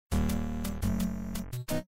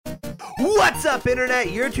What's up,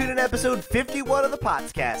 Internet? You're tuning in to episode 51 of the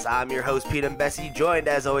Potscast. I'm your host, Pete and Bessie, joined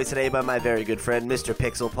as always today by my very good friend, Mr.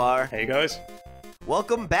 Pixelpar. Hey, guys.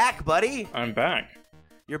 Welcome back, buddy. I'm back.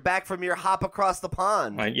 You're back from your hop across the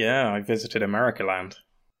pond. I visited America Land.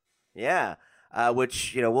 Yeah,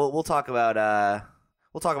 which, you know, we'll talk about...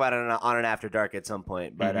 We'll talk about it on an After Dark at some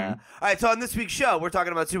point. But all right, so on this week's show, we're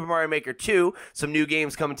talking about Super Mario Maker 2, some new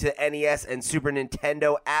games coming to NES and Super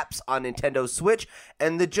Nintendo apps on Nintendo Switch,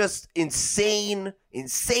 and the just insane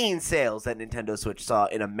sales that Nintendo Switch saw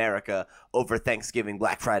in America over Thanksgiving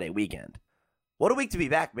Black Friday weekend. What a week to be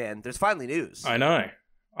back, man. There's finally news. I know.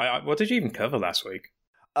 What did you even cover last week?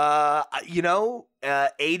 AJ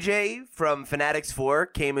from Fanatics 4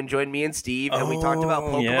 came and joined me and Steve, and we talked about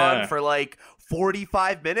Pokemon for like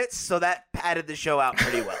 45 minutes, so that padded the show out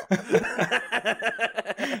pretty well.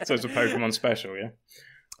 So it's a Pokemon special, yeah?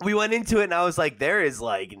 We went into it, and I was like, there is,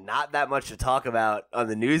 like, not that much to talk about on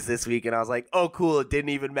the news this week. And I was like, oh, cool, it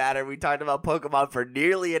didn't even matter. We talked about Pokemon for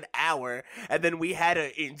nearly an hour, and then we had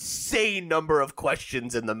an insane number of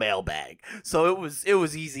questions in the mailbag. So it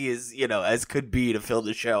was easy as could be to fill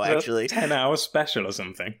the show, actually. 10-hour special or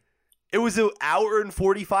something. It was an hour and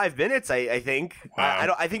 45 minutes, I think.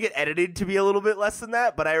 Wow. I think it edited to be a little bit less than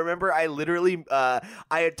that, but I remember I literally I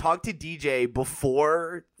had talked to DJ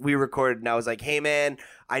before we recorded, and I was like, hey, man,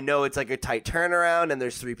 I know it's like a tight turnaround, and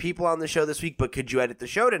there's 3 people on the show this week, but could you edit the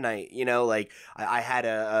show tonight? You know, like, I had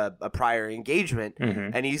a prior engagement,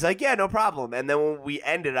 and he's like, yeah, no problem. And then when we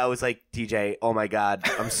ended, I was like, DJ, oh my God,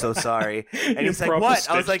 I'm so sorry. And he's like, what?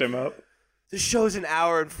 I was like, the show's an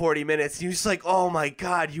hour and 40 minutes. And he was like, oh my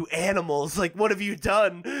God, you animals. Like, what have you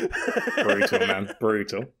done? Brutal, man.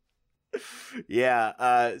 Brutal.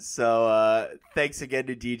 Yeah. So thanks again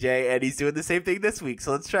to DJ. And he's doing the same thing this week.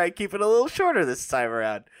 So let's try and keep it a little shorter this time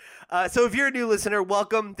around. So if you're a new listener,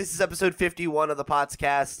 welcome. This is episode 51 of the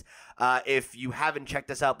Potscast. If you haven't checked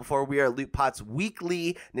us out before, we are Loot Pot's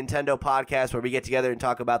weekly Nintendo podcast where we get together and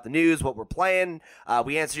talk about the news, what we're playing.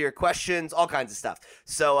 We answer your questions, all kinds of stuff.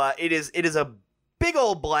 So it is a big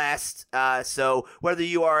old blast. So whether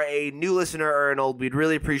you are a new listener or an old, we'd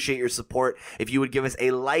really appreciate your support. If you would give us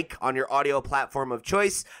a like on your audio platform of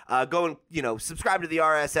choice, go and, subscribe to the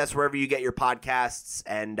RSS wherever you get your podcasts.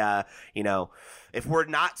 And, if we're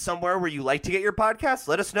not somewhere where you like to get your podcasts,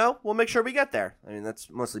 let us know. We'll make sure we get there. I mean, that's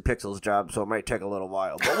mostly Pixel's job, so it might take a little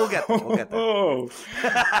while, but we'll get there. We'll get there.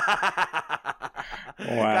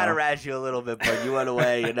 Wow. Gotta razz you a little bit, but you went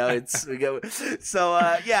away,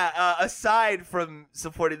 aside from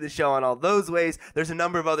supporting the show on all those ways, there's a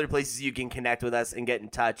number of other places you can connect with us and get in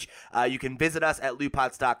touch. You can visit us at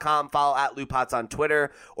lootpots.com, follow at lootpots on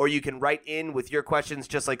Twitter, or you can write in with your questions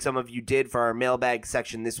just like some of you did for our mailbag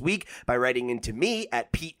section this week by writing into me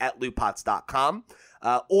at pete@lootpots.com,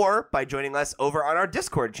 or by joining us over on our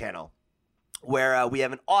Discord channel, where we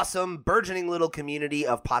have an awesome, burgeoning little community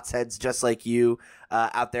of potsheads just like you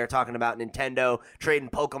out there talking about Nintendo, trading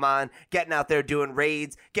Pokemon, getting out there doing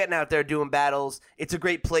raids, getting out there doing battles. It's a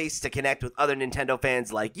great place to connect with other Nintendo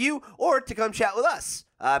fans like you, or to come chat with us,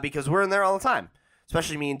 because we're in there all the time.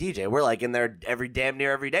 Especially me and DJ. We're like in there damn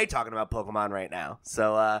near every day talking about Pokemon right now.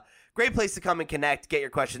 So great place to come and connect, get your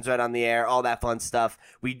questions right on the air, all that fun stuff.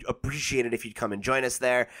 We'd appreciate it if you'd come and join us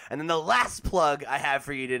there. And then the last plug I have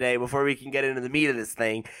for you today before we can get into the meat of this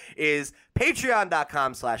thing is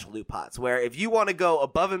patreon.com/lootpots, where if you want to go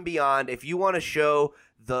above and beyond, if you want to show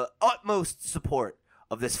the utmost support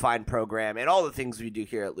of this fine program and all the things we do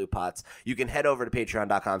here at Loot Pots, you can head over to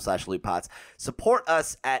patreon.com/lootpots. Support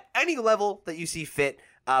us at any level that you see fit.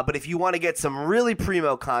 But if you want to get some really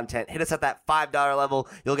primo content, hit us at that $5 level.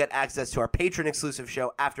 You'll get access to our patron-exclusive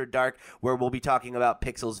show, After Dark, where we'll be talking about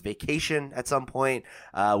Pixel's vacation at some point,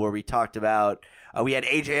 where we talked about... we had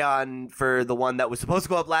AJ on for the one that was supposed to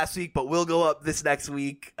go up last week, but will go up this next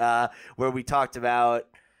week, where we talked about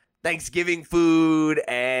Thanksgiving food,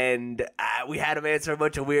 and we had him answer a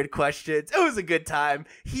bunch of weird questions. It was a good time.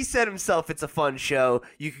 He said himself it's a fun show.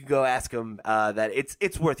 You can go ask him that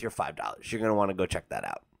it's worth your $5. You're going to want to go check that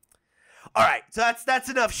out. All right, so that's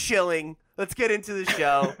enough shilling. Let's get into the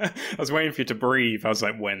show. I was waiting for you to breathe. I was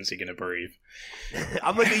like, when's he going to breathe?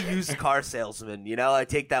 I'm like a used car salesman, I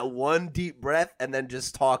take that one deep breath and then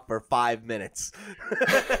just talk for 5 minutes.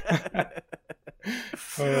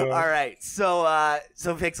 All right, so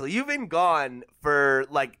Pixel, you've been gone for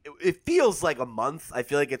it feels like a month. I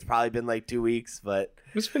feel like it's probably been like 2 weeks, but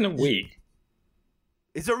it's been a week.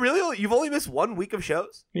 Is it really? You've only missed 1 week of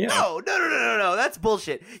shows? Yeah. No. That's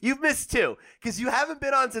bullshit. You've missed 2 because you haven't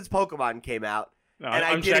been on since Pokemon came out. No,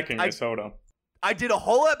 I'm checking this. Hold on. I did a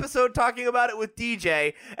whole episode talking about it with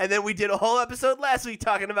DJ, and then we did a whole episode last week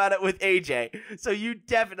talking about it with AJ. So you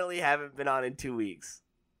definitely haven't been on in 2 weeks.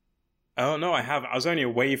 Oh, no, I have. I was only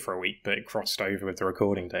away for a week, but it crossed over with the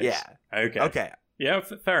recording days. Yeah. Okay. Yeah,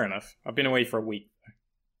 fair enough. I've been away for a week.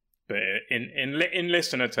 But in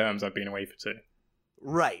listener terms, I've been away for 2.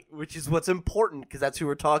 Right, which is what's important, because that's who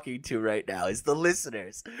we're talking to right now, is the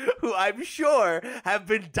listeners, who I'm sure have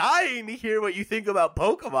been dying to hear what you think about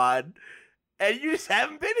Pokemon, and you just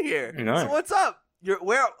haven't been here. No. So what's up?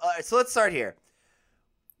 So let's start here.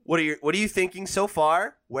 What are you thinking so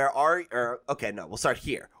far? We'll start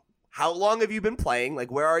here. How long have you been playing? Like,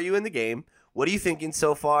 where are you in the game? What are you thinking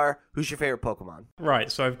so far? Who's your favorite Pokemon?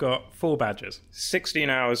 Right, so I've got 4 badges. 16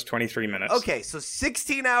 hours, 23 minutes. Okay, so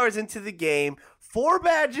 16 hours into the game, 4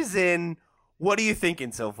 badges in. What are you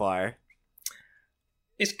thinking so far?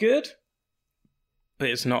 It's good, but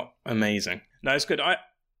it's not amazing. No, it's good.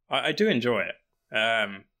 I do enjoy it.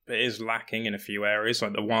 But it is lacking in a few areas,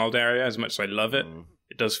 like the wild area. As much as I love it,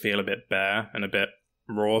 it does feel a bit bare and a bit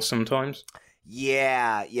raw sometimes.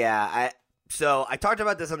 Yeah. So I talked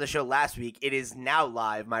about this on the show last week. It is now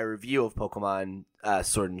live, my review of Pokemon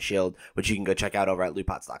Sword and Shield, which you can go check out over at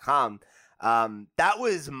lootpots.com. That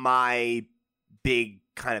was my big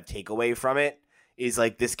kind of takeaway from it, is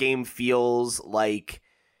like this game feels like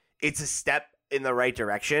it's a step in the right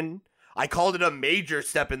direction. I called it a major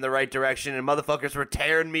step in the right direction, and motherfuckers were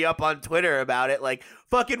tearing me up on Twitter about it. Like,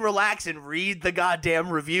 fucking relax and read the goddamn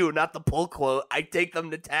review, not the pull quote. I take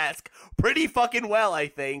them to task pretty fucking well, I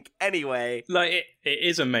think. Anyway. Like, it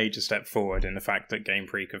is a major step forward in the fact that Game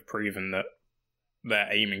Freak have proven that they're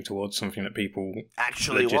aiming towards something that people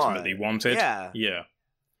actually legitimately wanted. Yeah.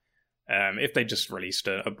 If they just released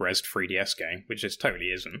a Brest 3DS game, which it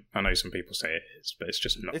totally isn't. I know some people say it is, but it's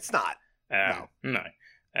just not. It's not. No.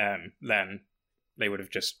 Then they would have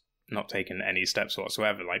just not taken any steps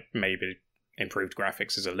whatsoever. Like, maybe improved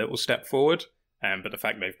graphics is a little step forward, but the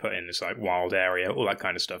fact they've put in this like wild area, all that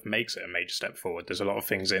kind of stuff, makes it a major step forward. There's a lot of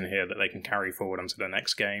things in here that they can carry forward onto the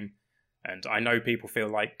next game, and I know people feel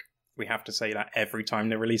like we have to say that every time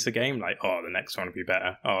they release a game, like, oh, the next one will be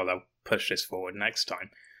better, oh, they'll push this forward next time.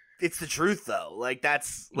 It's the truth, though. Like,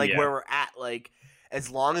 that's like where we're at. Like, as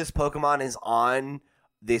long as Pokemon is on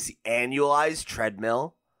this annualized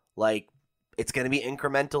treadmill, like, it's going to be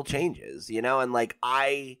incremental changes, you know? And, like,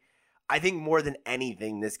 I think more than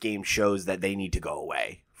anything, this game shows that they need to go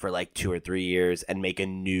away for, like, 2 or 3 years and make a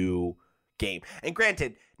new game. And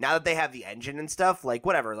granted, now that they have the engine and stuff, like,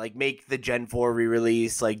 whatever. Like, make the Gen 4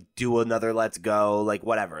 re-release, like, do another Let's Go, like,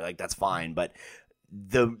 whatever. Like, that's fine. But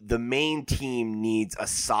the main team needs a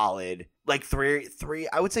solid, like, three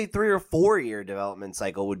I would say 3 or 4 year development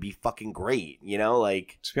cycle would be fucking great, you know?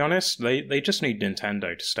 Like, to be honest, they just need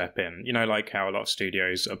Nintendo to step in. You know, like how a lot of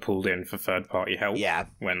studios are pulled in for third party help. Yeah.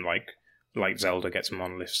 When like Zelda gets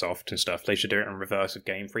Monolith Soft and stuff, they should do it in reverse of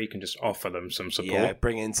Game Freak and just offer them some support. Yeah,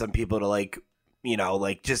 bring in some people to, like, you know,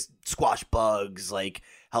 like, just squash bugs, like,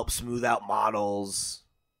 help smooth out models,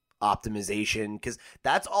 optimization, because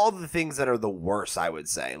that's all the things that are the worst, I would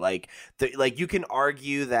say. Like, you can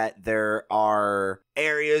argue that there are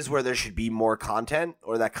areas where there should be more content,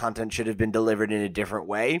 or that content should have been delivered in a different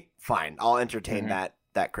way. Fine, I'll entertain that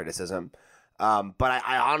criticism. But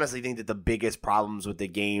I honestly think that the biggest problems with the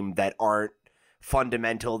game that aren't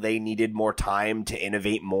fundamental, they needed more time to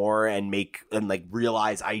innovate more and like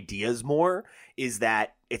realize ideas more, is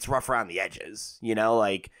that it's rough around the edges, you know,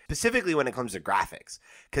 like, specifically when it comes to graphics.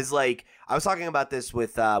 Because, like, I was talking about this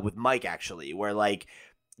with Mike, actually, where, like,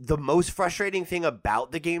 the most frustrating thing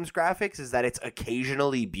about the game's graphics is that it's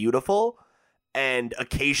occasionally beautiful and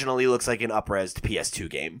occasionally looks like an up-resed PS2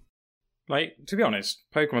 game. Like, to be honest,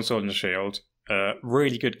 Pokemon Sword and Shield are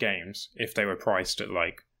really good games if they were priced at,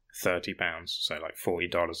 like, £30, so, like,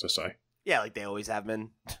 $40 or so. Yeah, like they always have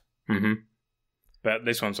been. Mm-hmm. But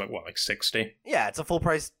this one's like 60? Yeah, it's a full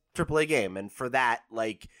price AAA game, and for that,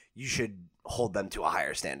 like, you should hold them to a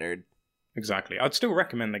higher standard. Exactly. I'd still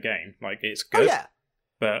recommend the game. Like, it's good. Oh, yeah.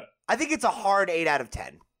 But I think it's a hard 8 out of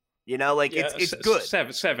 10. You know, like, yeah, it's good.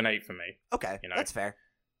 7, 8 for me. Okay, you know? That's fair.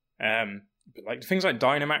 But, like, things like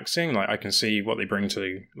Dynamaxing, like, I can see what they bring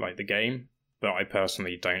to, like, the game, but I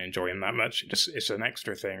personally don't enjoy them that much. It's an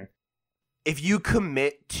extra thing. If you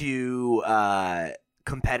commit to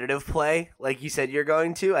competitive play, like you said you're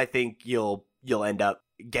going to, I think you'll end up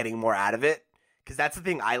getting more out of it. Because that's the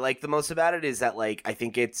thing I like the most about it, is that, like, I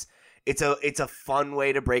think it's a fun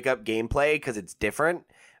way to break up gameplay because it's different,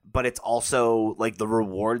 but it's also, like, the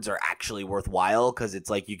rewards are actually worthwhile because it's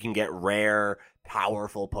like you can get rare,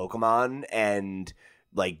 powerful Pokemon and,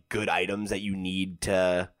 like, good items that you need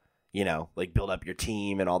to, like build up your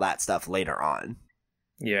team and all that stuff later on.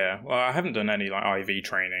 Yeah, well, I haven't done any like IV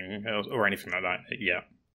training or anything like that yet.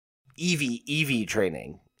 EV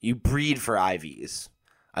training. You breed for IVs.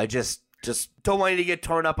 I just don't want you to get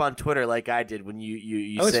torn up on Twitter like I did when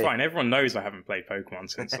you Oh, it's say... fine. Everyone knows I haven't played Pokemon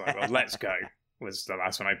since Let's Go was the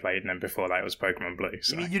last one I played, and then before that it was Pokemon Blue.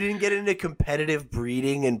 So. You mean you didn't get into competitive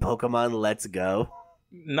breeding in Pokemon Let's Go?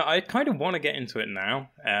 No, I kind of want to get into it now,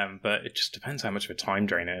 but it just depends how much of a time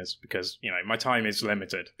drain it is, because, my time is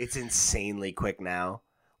limited. It's insanely quick now.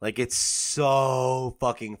 Like, it's so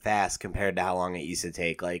fucking fast compared to how long it used to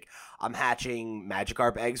take. Like, I'm hatching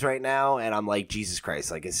Magikarp eggs right now, and I'm like, Jesus Christ,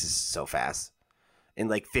 like, this is so fast. In,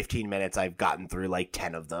 like, 15 minutes, I've gotten through, like,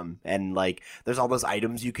 10 of them. And, like, there's all those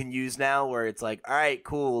items you can use now where it's like, all right,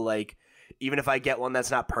 cool, like, even if I get one that's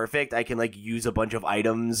not perfect, I can, like, use a bunch of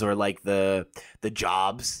items or, like, the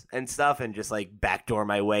jobs and stuff and just, like, backdoor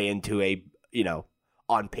my way into a,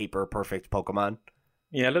 on paper perfect Pokemon.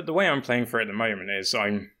 Yeah, look, the way I'm playing for it at the moment is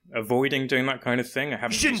I'm avoiding doing that kind of thing. You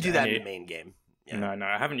shouldn't do that in the main game. Yeah. No,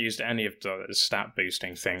 I haven't used any of the stat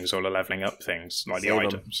boosting things or the leveling up things, like Save the 'em.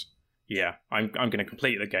 items. Yeah, I'm going to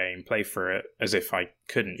complete the game, play through it as if I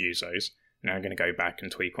couldn't use those. Now I'm going to go back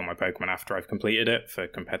and tweak all my Pokemon after I've completed it for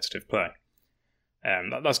competitive play.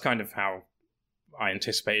 That's kind of how I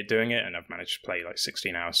anticipated doing it, and I've managed to play like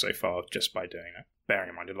 16 hours so far just by doing it. Bearing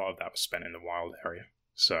in mind, a lot of that was spent in the wild area.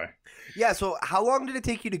 So how long did it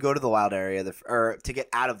take you to go to the wild area or to get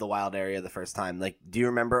out of the wild area the first time? Like, do you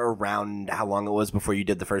remember around how long it was before you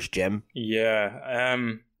did the first gym? Yeah,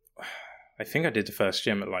 I think I did the first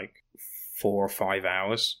gym at like 4 or 5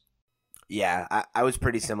 hours. Yeah, I was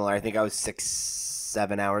pretty similar. I think I was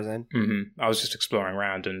 6-7 hours in. Mm-hmm. I was just exploring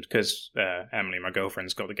around, and because Emily, my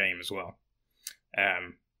girlfriend's got the game as well,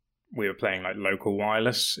 we were playing like local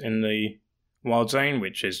wireless in the Wild Zone,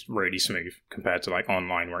 which is really smooth compared to like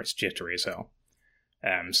online where it's jittery as hell.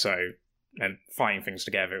 So fighting things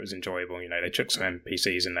together, it was enjoyable. They chuck some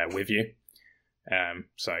NPCs in there with you.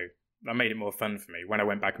 So that made it more fun for me. When I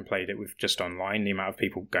went back and played it with just online, the amount of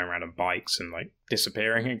people going around on bikes and like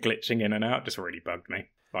disappearing and glitching in and out just really bugged me.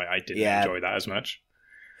 Like, I didn't enjoy that as much.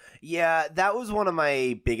 Yeah, that was one of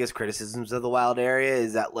my biggest criticisms of the wild area,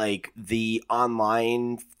 is that like the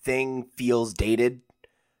online thing feels dated.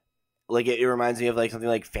 Like, it reminds me of, like, something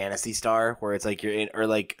like Phantasy Star, where it's, like, you're in, or,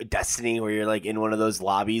 like, Destiny, where you're, like, in one of those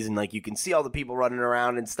lobbies, and, like, you can see all the people running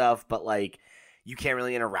around and stuff, but, like, you can't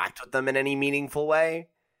really interact with them in any meaningful way.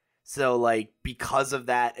 So, like, because of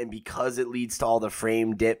that, and because it leads to all the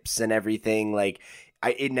frame dips and everything, like,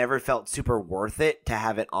 it never felt super worth it to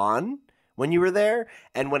have it on when you were there,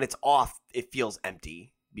 and when it's off, it feels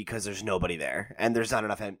empty. Because there's nobody there, and there's not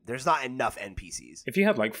enough NPCs. If you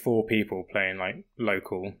had like 4 people playing like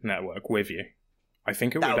local network with you, I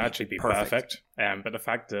think it would actually be perfect. But the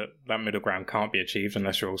fact that middle ground can't be achieved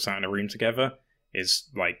unless you're all sat in a room together is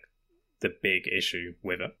like the big issue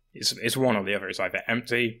with it. It's one or the other. It's either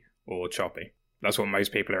empty or choppy. That's what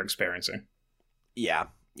most people are experiencing. Yeah.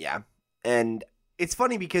 And it's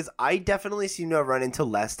funny because I definitely seem to have run into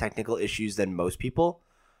less technical issues than most people.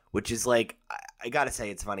 Which is, like, I gotta say,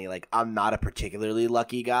 it's funny. Like, I'm not a particularly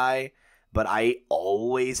lucky guy, but I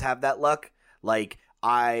always have that luck. Like,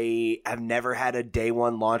 I have never had a day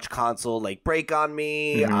one launch console, like, break on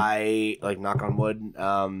me. Mm-hmm. I, like, knock on wood.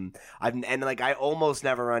 I almost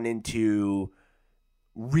never run into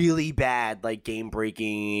really bad, like, game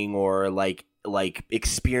breaking or, like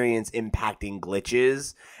experience impacting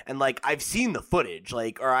glitches. And, like, I've seen the footage,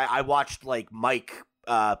 like, or I watched, like, Mike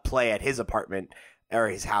play at his apartment or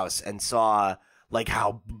his house and saw like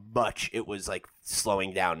how much it was like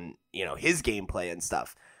slowing down, his gameplay and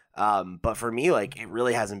stuff. But for me, like, it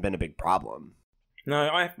really hasn't been a big problem. No,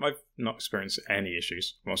 I've not experienced any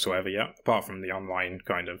issues whatsoever yet, apart from the online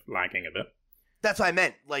kind of lagging a bit. That's what I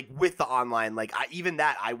meant. Like, with the online, like,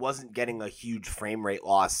 I wasn't getting a huge frame rate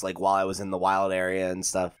loss, like, while I was in the wild area and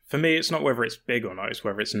stuff. For me, it's not whether it's big or not, it's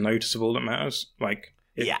whether it's noticeable that matters. Like,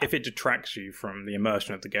 if it detracts you from the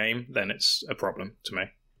immersion of the game, then it's a problem to me.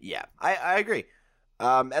 Yeah, I agree.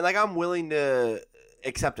 And, like, I'm willing to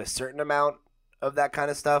accept a certain amount of that kind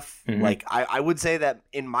of stuff. Mm-hmm. Like, I would say that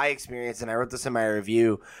in my experience, and I wrote this in my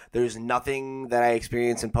review, there's nothing that I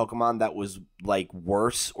experienced in Pokemon that was, like,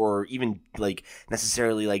 worse or even, like,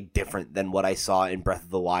 necessarily, like, different than what I saw in Breath of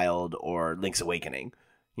the Wild or Link's Awakening,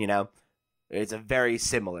 It's a very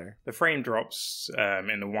similar. The frame drops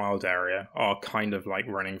in the wild area are kind of like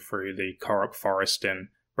running through the Korok Forest in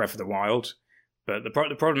Breath of the Wild. But the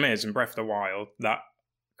problem is, in Breath of the Wild, that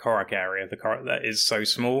Korok area, that is so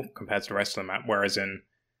small compared to the rest of the map, whereas in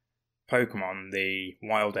Pokemon, the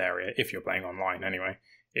wild area, if you're playing online anyway,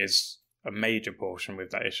 is a major portion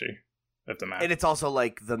with that issue of the map. And it's also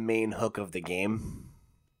like the main hook of the game.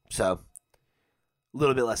 So a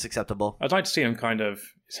little bit less acceptable. I'd like to see them kind of...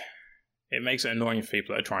 It makes it annoying for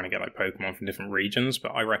people that are trying to get like Pokemon from different regions,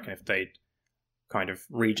 but I reckon if they'd kind of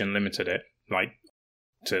region limited it, like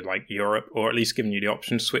to like Europe, or at least given you the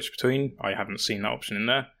option to switch between, I haven't seen that option in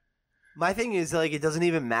there. My thing is, like, it doesn't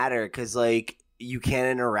even matter because, like, you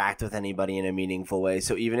can't interact with anybody in a meaningful way.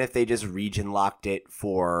 So even if they just region locked it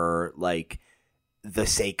for, like, the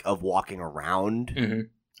sake of walking around. Mm-hmm.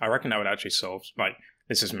 I reckon that would actually solve, like,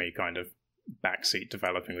 this is me kind of backseat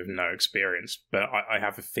developing with no experience, but I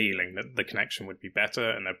have a feeling that the connection would be better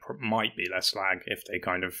and there might be less lag if they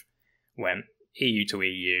kind of went EU to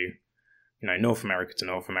EU, you know, North America to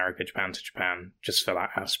North America, Japan to Japan, just for that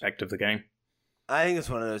aspect of the game. I think it's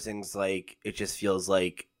one of those things, like, it just feels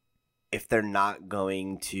like if they're not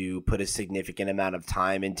going to put a significant amount of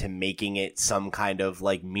time into making it some kind of,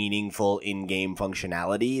 like, meaningful in-game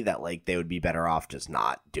functionality, that, like, they would be better off just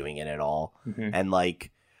not doing it at all. Mm-hmm. And,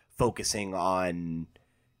 like, focusing on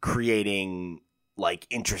creating, like,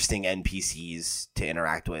 interesting NPCs to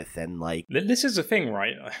interact with and, like... This is the thing,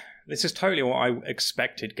 right? This is totally what I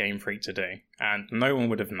expected Game Freak to do, and no one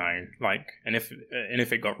would have known. Like, and if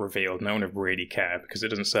it got revealed, no one would really care because it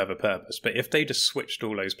doesn't serve a purpose. But if they just switched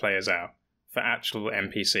all those players out for actual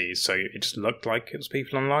NPCs, so it just looked like it was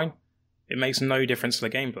people online, it makes no difference to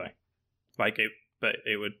the gameplay. But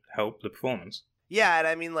it would help the performance. Yeah, and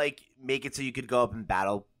I mean, like, make it so you could go up and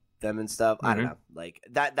battle them and stuff. I don't know. Like,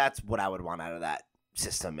 that's what I would want out of that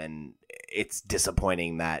system, and it's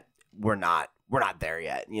disappointing that we're not there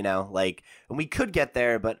yet, you know? Like, and we could get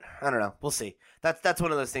there, but I don't know. We'll see. That's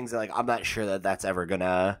one of those things that, like, I'm not sure that that's ever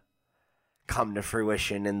gonna come to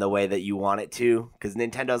fruition in the way that you want it to, because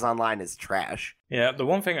Nintendo's online is trash. Yeah, the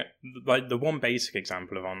one thing, like, the one basic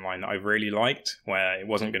example of online that I really liked, where it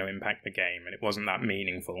wasn't going to impact the game, and it wasn't that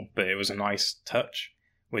meaningful, but it was a nice touch,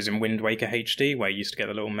 was in Wind Waker HD, where you used to get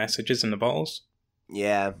the little messages in the bottles.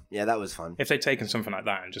 Yeah, that was fun. If they'd taken something like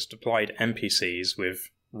that and just applied NPCs with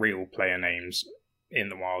real player names in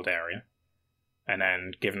the wild area, and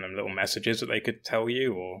then given them little messages that they could tell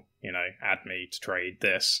you, or, you know, add me to trade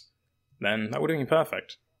this, then that would have been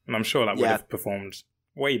perfect. And I'm sure that would have performed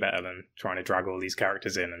way better than trying to drag all these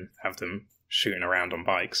characters in and have them shooting around on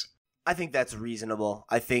bikes. I think that's reasonable.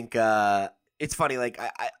 I think it's funny, like,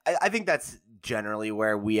 I think that's generally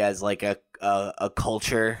where we as, like, a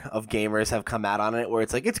culture of gamers have come out on it, where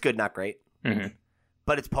it's like, it's good, not great. Mm-hmm.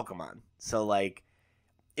 But it's Pokemon. So, like,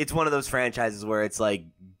 it's one of those franchises where it's like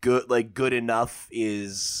good enough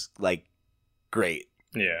is, like, great.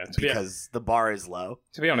 Yeah, because the bar is low.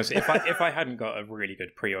 To be honest, if I hadn't got a really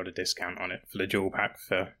good pre-order discount on it for the dual pack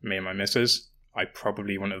for me and my missus, I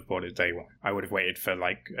probably wouldn't have bought it day one. I would have waited for,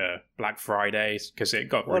 like, Black Friday, because it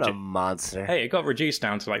got... What a monster. Hey, it got reduced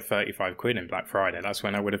down to like 35 quid in Black Friday. That's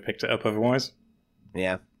when I would have picked it up otherwise.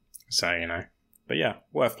 Yeah. So, you know. But yeah,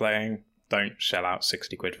 worth playing. Don't shell out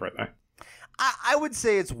 60 quid for it, though. I would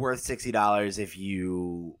say it's worth $60 if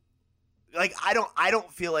you... Like, I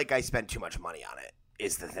don't feel like I spent too much money on it,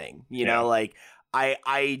 is the thing. You know, like,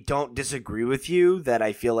 I don't disagree with you that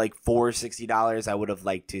I feel like for $60 I would have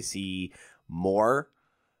liked to see more,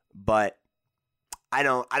 but I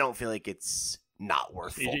don't feel like it's not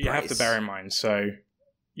worth full price. You have to bear in mind, so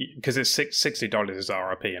because it's $60 is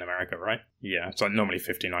RRP in America, right? Yeah, it's like normally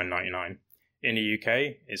 $59.99. In the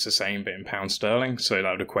UK, it's the same, but in pound sterling, so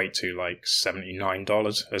that would equate to like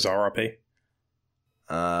 $79 as RRP.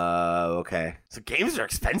 Okay. So games are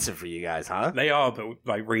expensive for you guys, huh? They are, but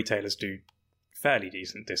like retailers do fairly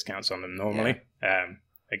decent discounts on them normally. Yeah.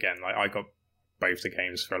 Again, like I got both the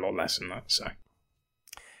games for a lot less than that, so.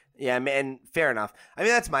 Yeah, man, fair enough. I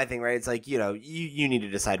mean, that's my thing, right? It's like, you know, you need to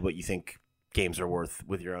decide what you think games are worth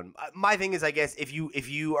with your own. My thing is, I guess, if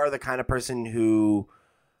you are the kind of person who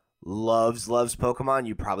loves Pokemon,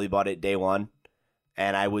 you probably bought it day one.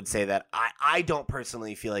 And I would say that I don't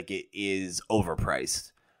personally feel like it is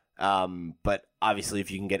overpriced. But obviously,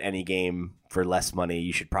 if you can get any game for less money,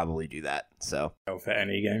 you should probably do that. So, for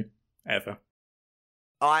any game ever.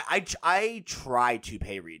 Oh, I try to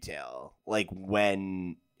pay retail, like,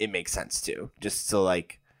 when it makes sense to, just so,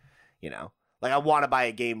 like, you know, like, I want to buy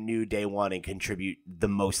a game new day one and contribute the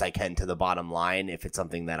most I can to the bottom line if it's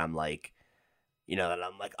something that I'm like, you know, that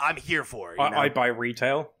I'm here for. You know? I buy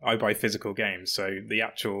retail, I buy physical games, so the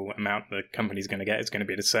actual amount the company's going to get is going to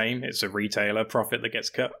be the same. It's a retailer profit that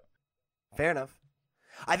gets cut. Fair enough.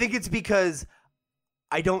 I think it's because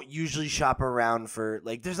I don't usually shop around for,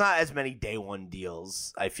 like, there's not as many day one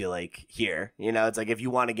deals, I feel like, here. You know, it's like if you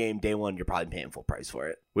want a game day one, you're probably paying full price for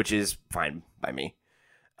it, which is fine by me.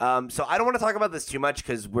 So I don't want to talk about this too much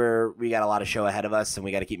because we got a lot of show ahead of us and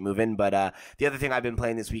we got to keep moving. But the other thing I've been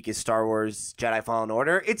playing this week is Star Wars Jedi Fallen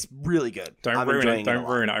Order. It's really good. Don't ruin it. Don't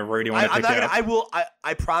ruin it. I really want to pick it up.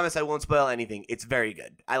 I promise I won't spoil anything. It's very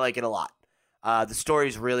good. I like it a lot. The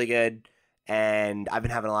story's really good, and I've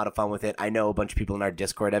been having a lot of fun with it. I know a bunch of people in our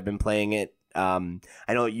Discord have been playing it. I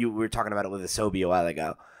know we were talking about it with Asobi a while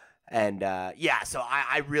ago. And so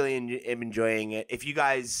I really am enjoying it.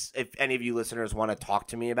 If any of you listeners want to talk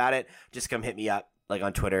to me about it, just come hit me up like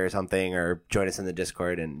on Twitter or something, or join us in the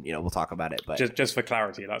Discord, and we'll talk about it. But just for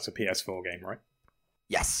clarity, that's a PS4 game, right?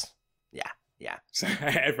 Yes. Yeah. So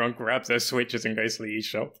everyone grabs their Switches and goes to the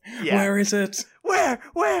eShop. Yeah. Where is it?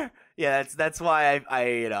 Where? Yeah, that's why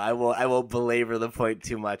I won't belabor the point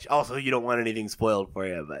too much. Also, you don't want anything spoiled for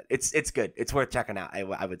you, but it's good. It's worth checking out.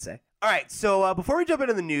 I would say. All right, so before we jump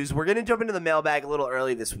into the news, we're gonna jump into the mailbag a little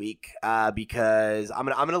early this week because I'm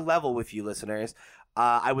gonna level with you listeners.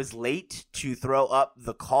 I was late to throw up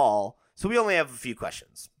the call, so we only have a few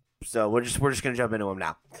questions. So we're just gonna jump into them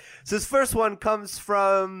now. So this first one comes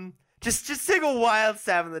from just take a wild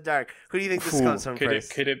stab in the dark. Who do you think this comes from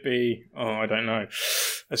first? Could it be? Oh, I don't know.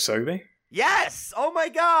 Asobi? Yes! Oh my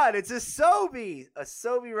god, it's Asobi!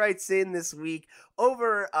 Asobi writes in this week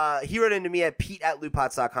over, he wrote into me at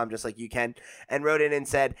pete@lootpots.com, just like you can, and wrote in and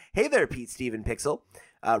said, "Hey there, Pete, Steve, and Pixel."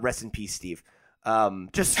 Rest in peace, Steve.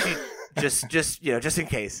 Just in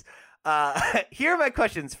case. Here are my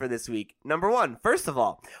questions for this week. Number one, first of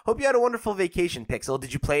all, hope you had a wonderful vacation, Pixel.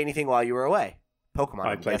 Did you play anything while you were away? Pokemon.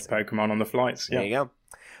 I played Pokemon on the flights, yeah. There you go.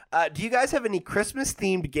 Do you guys have any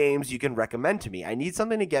Christmas-themed games you can recommend to me? I need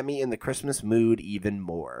something to get me in the Christmas mood even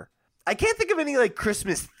more. I can't think of any,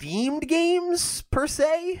 Christmas-themed games, per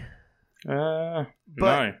se. No.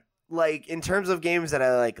 Like, in terms of games that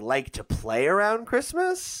I, like to play around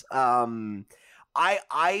Christmas, I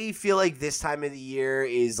feel like this time of the year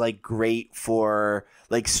is, great for,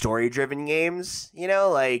 story-driven games,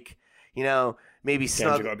 maybe games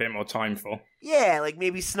you've got a bit more time for. Yeah,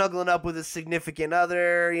 maybe snuggling up with a significant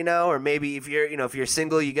other, or maybe if you're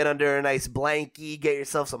single, you get under a nice blankie, get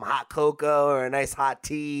yourself some hot cocoa or a nice hot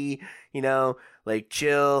tea,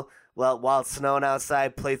 chill while it's snowing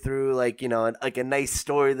outside, play through a nice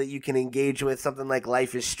story that you can engage with, something like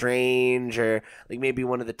Life is Strange or maybe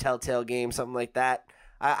one of the Telltale games, something like that.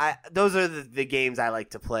 Those are the games I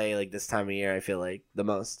like to play this time of year, I feel like, the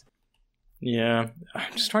most. Yeah,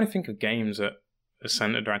 I'm just trying to think of games that are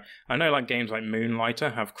centered around. I know games like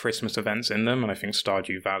Moonlighter have Christmas events in them, and I think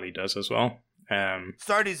Stardew Valley does as well.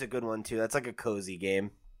 Stardew's a good one too. That's a cozy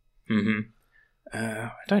game. Mm-hmm.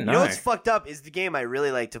 I don't know. You know what's fucked up is the game I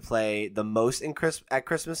really like to play the most at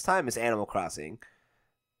Christmas time is Animal Crossing,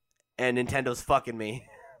 and Nintendo's fucking me.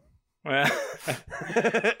 Well,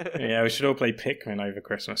 yeah, we should all play Pikmin over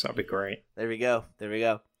Christmas. That'd be great. There we go.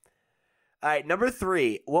 All right, number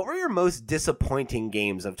 3. What were your most disappointing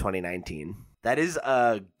games of 2019? That is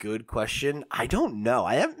a good question. I don't know.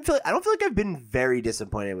 I don't feel like I've been very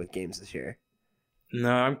disappointed with games this year.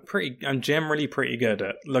 No, I'm generally pretty good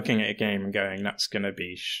at looking at a game and going, that's going to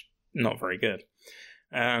be not very good.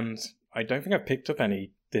 And I don't think I've picked up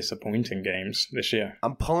any disappointing games this year.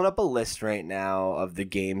 I'm pulling up a list right now of the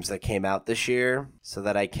games that came out this year so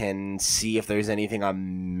that I can see if there's anything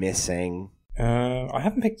I'm missing. I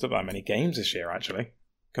haven't picked up that many games this year, actually,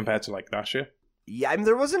 compared to last year. Yeah,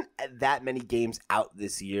 there wasn't that many games out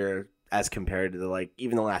this year as compared to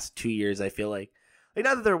even the last 2 years. I feel like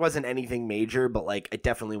not that there wasn't anything major, but it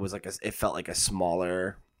definitely was it felt like a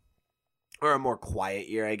smaller or a more quiet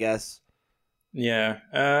year, I guess. Yeah.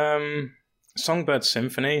 Songbird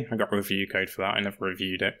Symphony. I got a review code for that. I never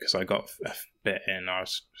reviewed it because I got a bit in. I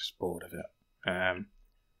was just bored of it.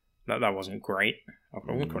 That wasn't great.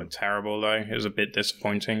 I wouldn't call it terrible though. It was a bit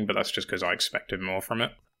disappointing, but that's just because I expected more from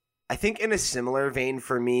it. I think in a similar vein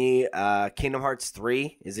for me, Kingdom Hearts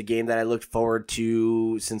 3 is a game that I looked forward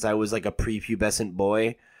to since I was a prepubescent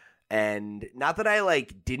boy. And not that I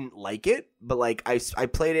didn't like it, but I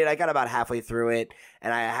played it, I got about halfway through it,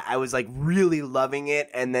 and I was really loving it,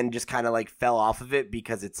 and then just kind of fell off of it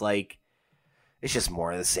because it's it's just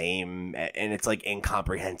more of the same, and it's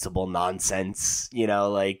incomprehensible nonsense,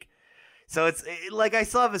 So it's I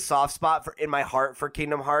still have a soft spot in my heart for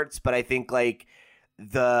Kingdom Hearts, but I think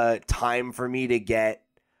the time for me to get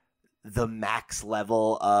the max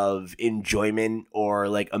level of enjoyment or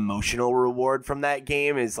emotional reward from that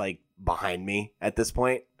game is behind me at this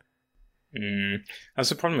point. That's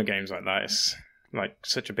the problem with games like that. It's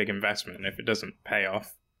such a big investment, and if it doesn't pay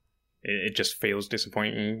off, it just feels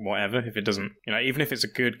disappointing. Whatever, if it doesn't, even if it's a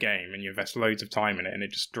good game and you invest loads of time in it and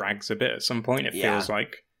it just drags a bit at some point, it feels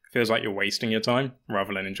like you're wasting your time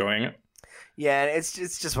rather than enjoying it. Yeah, it's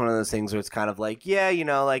just one of those things where it's kind of like, yeah,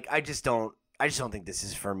 like I just don't think this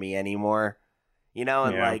is for me anymore. And Yeah.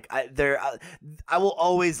 like I will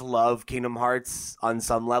always love Kingdom Hearts on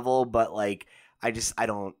some level, but like I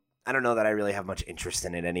don't know that I really have much interest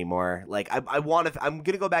in it anymore. Like I'm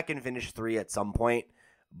gonna go back and finish 3 at some point,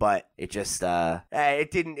 but it just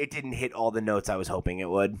it didn't hit all the notes I was hoping it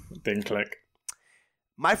would. Didn't click.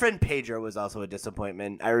 My friend Pedro was also a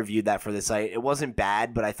disappointment. I reviewed that for the site. It wasn't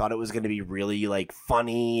bad, but I thought it was going to be really like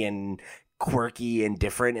funny and quirky and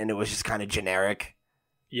different, and it was just kind of generic.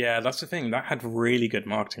 Yeah, that's the thing. That had really good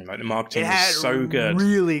marketing. Like the marketing It had was so good.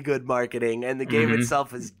 Really good marketing, and the game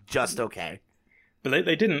itself is just okay. But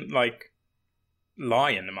they didn't like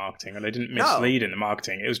lie in the marketing, or they didn't mislead in the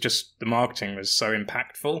marketing. It was just the marketing was so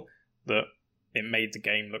impactful that it made the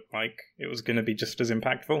game look like it was going to be just as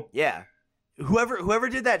impactful. Yeah. Whoever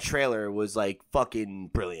did that trailer was like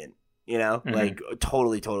fucking brilliant, like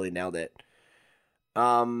totally nailed it.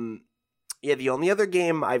 Yeah, the only other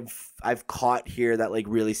game I've caught here that like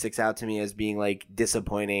really sticks out to me as being like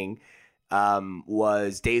disappointing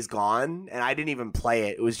was Days Gone, and I didn't even play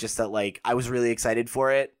it. It was just that like I was really excited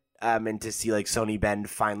for it, and to see like Sony Bend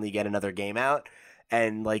finally get another game out,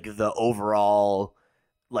 and like the overall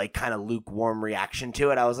like kind of lukewarm reaction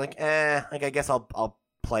to it, I was like, like I guess I'll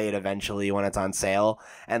play it eventually when it's on sale.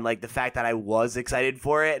 And like the fact that I was excited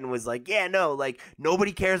for it and was like, yeah, no, like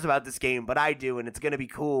nobody cares about this game, but I do, and it's gonna be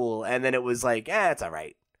cool. And then it was like, it's all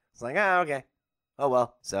right. It's like, okay, oh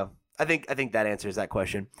well. So I think that answers that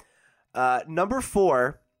question. Number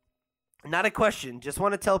 4, not a question, just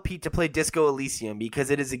want to tell Pete to play Disco Elysium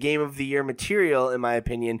because it is a game of the year material in my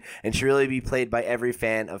opinion and should really be played by every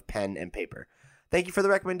fan of pen and paper. Thank you for the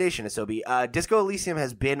recommendation, Asobi. Disco Elysium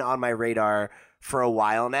has been on my radar for a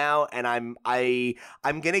while now, and I'm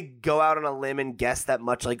gonna go out on a limb and guess that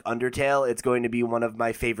much like Undertale, it's going to be one of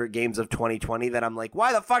my favorite games of 2020 that I'm like,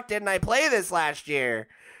 why the fuck didn't I play this last year?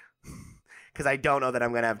 Because I don't know that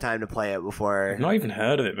I'm gonna have time to play it before. I've not even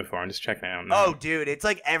heard of it before. I'm just checking it out now. Oh, dude, it's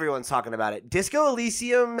like everyone's talking about it. Disco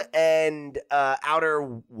Elysium and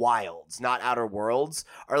Outer Wilds, not Outer Worlds,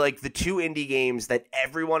 are like the 2 indie games that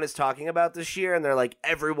everyone is talking about this year, and they're like,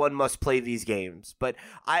 everyone must play these games. But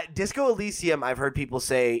Disco Elysium, I've heard people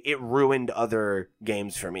say it ruined other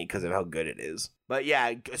games for me because of how good it is. But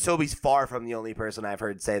yeah, Sobi's far from the only person I've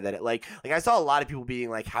heard say that it like I saw a lot of people being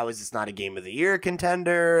like, how is this not a Game of the Year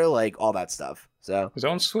contender? Like all that stuff. So is it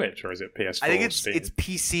on Switch or is it PS4? I think it's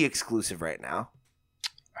PC exclusive right now.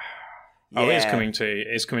 Oh, yeah. It's coming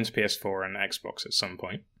to PS4 and Xbox at some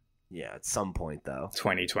point. Yeah, at some point though.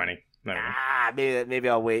 2020. Maybe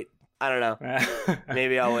I'll wait. I don't know.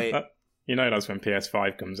 Maybe I'll wait. That's when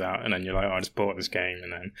PS5 comes out, and then you're like, I just bought this game,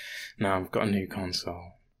 and then now I've got a new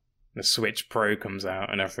console. The Switch Pro comes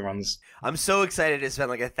out, and everyone's... I'm so excited to spend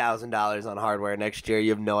like $1,000 on hardware next year.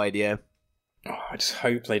 You have no idea. Oh, I just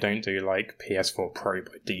hope they don't do like PS4 Pro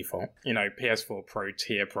by default. PS4 Pro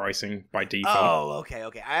tier pricing by default. Oh,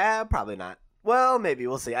 okay. Probably not. Well, maybe.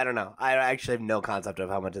 We'll see. I don't know. I actually have no concept of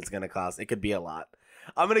how much it's going to cost. It could be a lot.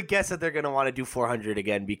 I'm going to guess that they're going to want to do $400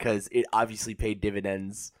 again because it obviously paid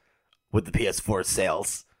dividends with the PS4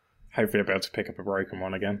 sales. Hopefully I'll be able to pick up a broken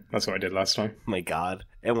one again. That's what I did last time. Oh my god.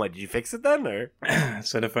 And what, did you fix it then? Or?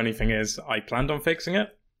 So the funny thing is, I planned on fixing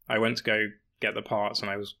it. I went to go get the parts and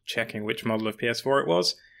I was checking which model of PS4 it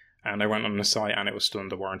was. And I went on the site and it was still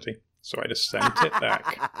under warranty. So I just sent it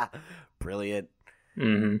back. Brilliant.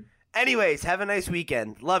 Mm-hmm. Anyways, have a nice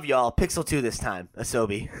weekend. Love y'all. Pixel 2 this time.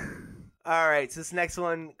 Asobi. All right, so this next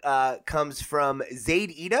one comes from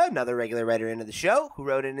Zaid Ida, another regular writer into the show, who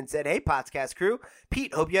wrote in and said, "Hey, Podcast crew.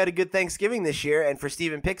 Pete, hope you had a good Thanksgiving this year. And for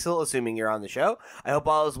Steven Pixel, assuming you're on the show, I hope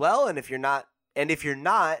all is well. And if you're not,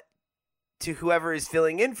 to whoever is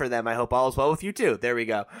filling in for them, I hope all is well with you too." There we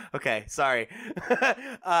go. Okay, sorry.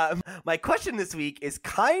 My question this week is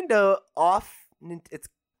kind of off.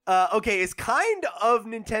 It's kind of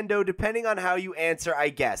Nintendo, depending on how you answer, I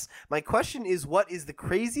guess. My question is, what is the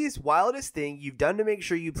craziest, wildest thing you've done to make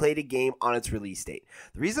sure you played a game on its release date?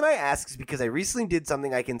 The reason I ask is because I recently did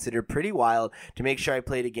something I consider pretty wild to make sure I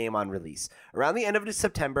played a game on release. Around the end of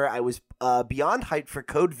September, I was beyond hyped for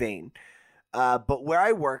Code Vein, but where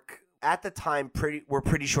I work at the time were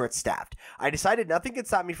pretty short-staffed. I decided nothing could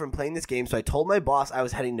stop me from playing this game, so I told my boss I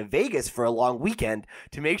was heading to Vegas for a long weekend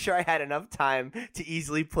to make sure I had enough time to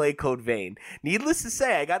easily play Code Vein. Needless to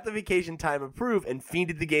say, I got the vacation time approved and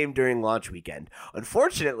fiended the game during launch weekend.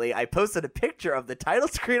 Unfortunately, I posted a picture of the title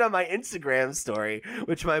screen on my Instagram story,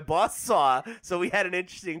 which my boss saw, so we had an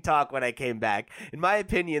interesting talk when I came back. In my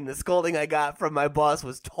opinion, the scolding I got from my boss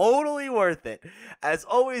was totally worth it. As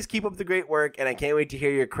always, keep up the great work, and I can't wait to hear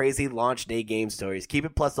your crazy launch day game stories. Keep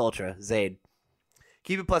it plus ultra, Zaid.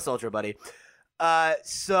 Keep it plus ultra, buddy.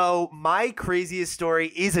 So my craziest story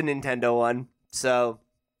is a Nintendo one, so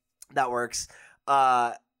that works.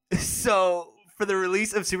 So for the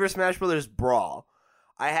release of Super Smash Bros. Brawl,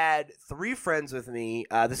 I had 3 friends with me.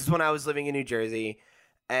 This is when I was living in New Jersey,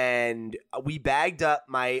 and we bagged up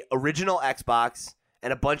my original Xbox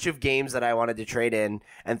and a bunch of games that I wanted to trade in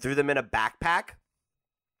and threw them in a backpack.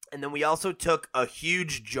 And then we also took a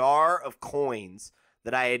huge jar of coins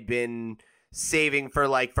that I had been saving for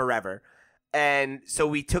like forever. And so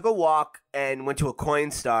we took a walk and went to a coin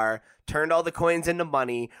star, turned all the coins into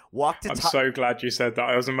money, walked to I'm so glad you said that.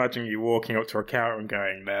 I was imagining you walking up to a counter and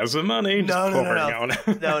going, "There's the money." No.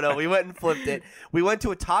 No, we went and flipped it. We went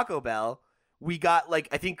to a Taco Bell. We got like,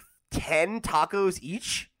 I think 10 tacos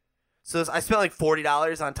each. So I spent like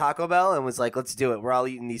 $40 on Taco Bell and was like, let's do it. We're all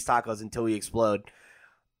eating these tacos until we explode.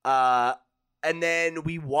 And then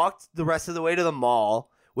we walked the rest of the way to the mall,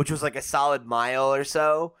 which was like a solid mile or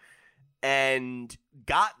so, and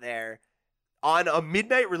got there on a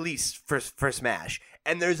midnight release for Smash.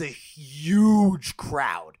 And there's a huge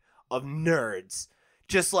crowd of nerds.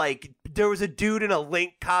 Just like, there was a dude in a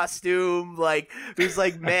Link costume. Like, there's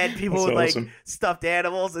like mad people with awesome. like stuffed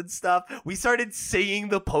animals and stuff. We started singing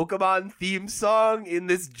the Pokemon theme song in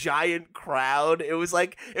this giant crowd. It was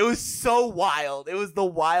so wild. It was the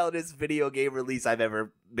wildest video game release I've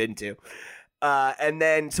ever been to. And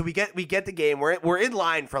then so we get the game. We're in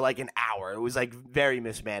line for like an hour. It was like very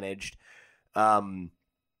mismanaged. And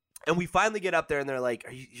we finally get up there and they're like,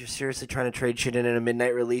 you're seriously trying to trade shit in a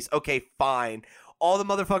midnight release? Okay, fine. All the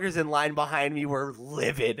motherfuckers in line behind me were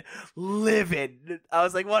livid. I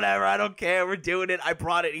was like, whatever, I don't care. We're doing it. I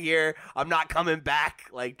brought it here. I'm not coming back.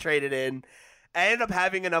 Like, trade it in. I ended up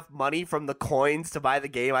having enough money from the coins to buy the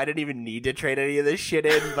game. I didn't even need to trade any of this shit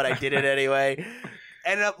in, but I did it anyway.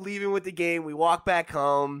 Ended up leaving with the game. We walked back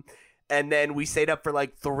home, and then we stayed up for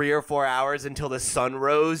like 3 or 4 hours until the sun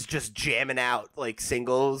rose, just jamming out like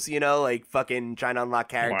singles, like fucking trying to unlock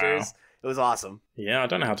characters. Wow. It was awesome. Yeah, I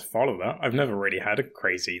don't know how to follow that. I've never really had a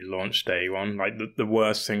crazy launch day one. Like, the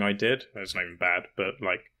worst thing I did, it was not even bad, but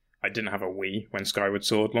like, I didn't have a Wii when Skyward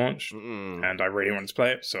Sword launched, and I really wanted to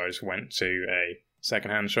play it, so I just went to a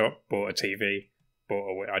secondhand shop, bought a TV,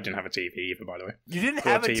 I didn't have a TV either, by the way. You didn't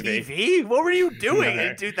have a TV? What were you doing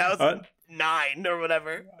in 2009 or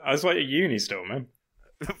whatever? I was like at uni still, man.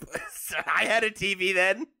 I had a TV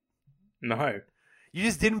then? No. You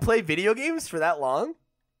just didn't play video games for that long?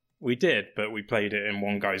 We did, but we played it in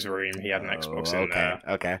one guy's room. He had an Xbox in there.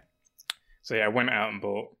 Okay. So yeah, I went out and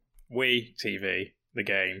bought Wii, TV, the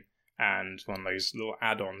game, and one of those little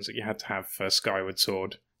add-ons that you had to have for Skyward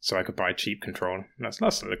Sword, so I could buy a cheap controller. That's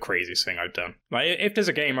the craziest thing I've done. Like, if there's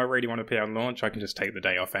a game I really want to play on launch, I can just take the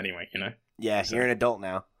day off anyway, Yeah, so. You're an adult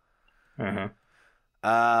now. Uh-huh.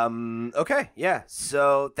 Okay, yeah.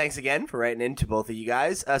 So thanks again for writing in to both of you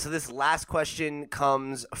guys. So this last question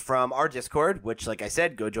comes from our Discord, which, like I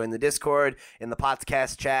said, go join the Discord. In the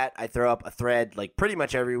podcast chat, I throw up a thread like pretty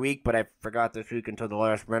much every week, but I forgot this week until the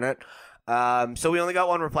last minute. So we only got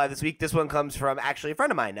one reply this week. This one comes from actually a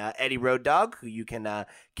friend of mine, Eddie Road Dog, who you can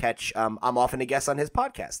catch. I'm often a guest on his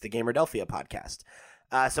podcast, the Gamerdelphia podcast.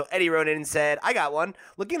 So Eddie wrote in and said, I got one.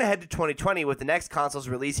 Looking ahead to 2020 with the next consoles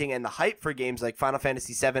releasing and the hype for games like Final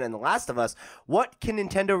Fantasy VII and The Last of Us, what can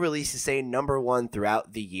Nintendo release to say number one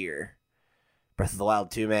throughout the year? Breath of the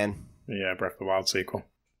Wild 2, man. Yeah, Breath of the Wild sequel.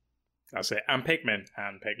 That's it. And Pikmin.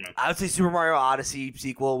 I would say Super Mario Odyssey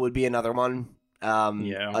sequel would be another one.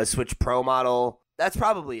 Yeah. A Switch Pro model. That's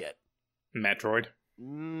probably it. Metroid.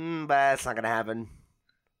 But that's not going to happen.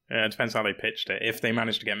 Yeah, it depends how they pitched it. If they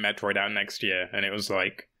managed to get Metroid out next year and it was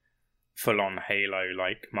like full-on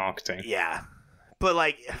Halo-like marketing. Yeah. But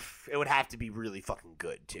like, it would have to be really fucking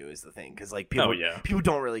good too, is the thing. Because like, people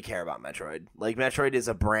don't really care about Metroid. Like, Metroid is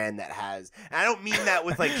a brand that has... And I don't mean that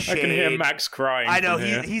with like shade. I can hear Max crying. I know,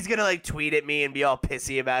 he's going to like tweet at me and be all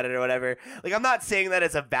pissy about it or whatever. Like, I'm not saying that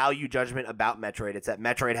it's a value judgment about Metroid. It's that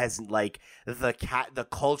Metroid has like the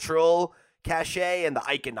cultural... cachet and the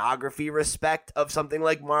iconography respect of something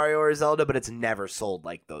like Mario or Zelda, but it's never sold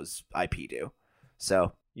like those IP do.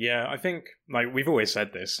 So yeah, I think like we've always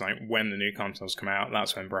said this, like when the new consoles come out,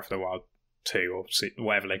 that's when Breath of the Wild 2 or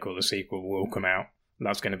whatever they call the sequel will come out.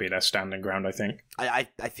 That's going to be their standing ground, I think. I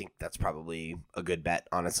think that's probably a good bet,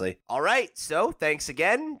 honestly. All right, so thanks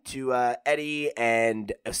again to Eddie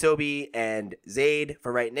and Asobi and Zaid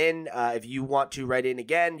for writing in. If you want to write in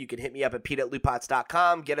again, you can hit me up at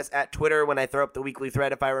pete@lootpots.com. Get us at Twitter when I throw up the weekly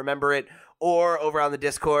thread if I remember it, or over on the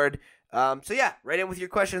Discord. So yeah, write in with your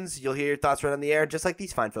questions. You'll hear your thoughts right on the air, just like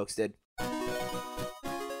these fine folks did.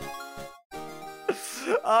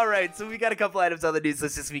 All right, so we got a couple items on the news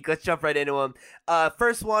list this week. Let's jump right into them.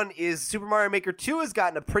 First one is Super Mario Maker 2 has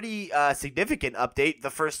gotten a pretty significant update, the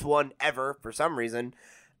first one ever for some reason,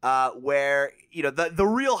 where the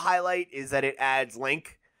real highlight is that it adds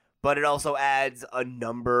Link, but it also adds a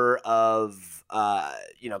number of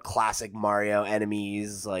classic Mario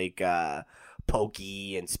enemies like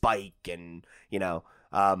Pokey and Spike and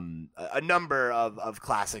a number of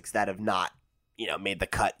classics that have not made the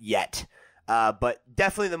cut yet. But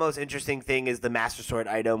definitely the most interesting thing is the Master Sword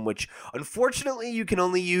item, which unfortunately you can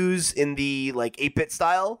only use in the 8-bit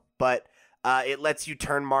style, but it lets you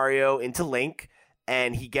turn Mario into Link,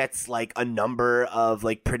 and he gets a number of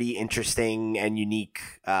pretty interesting and unique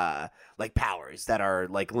powers that are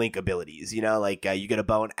Link abilities. You get a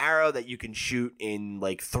bow and arrow that you can shoot in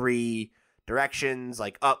 3 directions,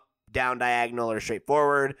 up, down, diagonal, or straight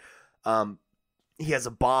forward. He has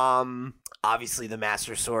a bomb, obviously the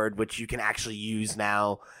Master Sword, which you can actually use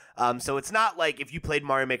now. So it's not if you played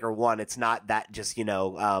Mario Maker 1, it's not that just,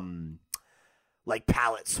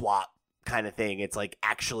 palette swap kind of thing. It's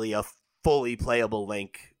actually a fully playable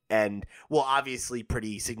Link, and will obviously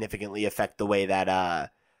pretty significantly affect the way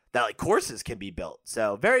that courses can be built.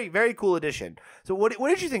 So very, very cool addition. So what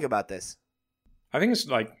did you think about this? I think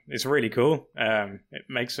it's really cool. It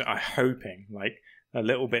makes it, I'm hoping, a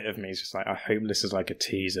little bit of me is just I hope this is a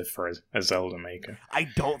teaser for a Zelda Maker. I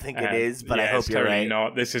don't think it is, but I hope you're totally right.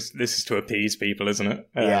 Not. This is to appease people, isn't it?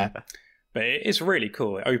 Yeah. But it's really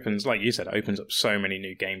cool. It opens, like you said, it opens up so many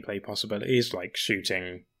new gameplay possibilities, like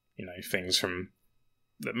shooting, things from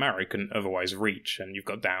that Mario couldn't otherwise reach, and you've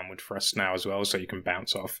got downward thrust now as well, so you can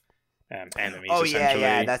bounce off enemies. Oh essentially.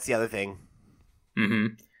 yeah, that's the other thing.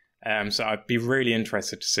 Mm-hmm. So I'd be really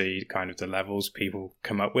interested to see kind of the levels people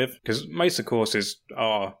come up with, because most of the courses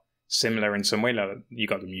are similar in some way. You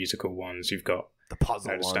got the musical ones, you've got the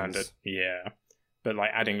puzzle ones. Standard, yeah. But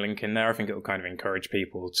adding Link in there, I think it will kind of encourage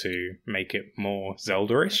people to make it more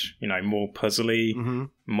Zelda-ish, more puzzly,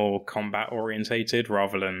 more combat orientated,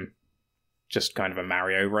 rather than just kind of a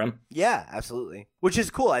Mario run. Yeah, absolutely. Which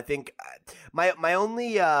is cool. I think my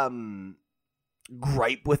only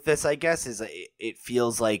gripe with this, I guess, is it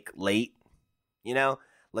feels late.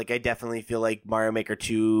 I definitely feel like Mario Maker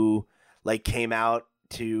 2 came out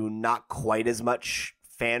to not quite as much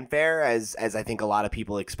fanfare as I think a lot of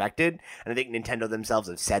people expected, and I think Nintendo themselves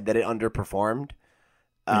have said that it underperformed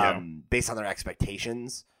based on their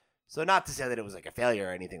expectations. So not to say that it was a failure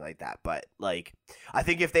or anything like that, but I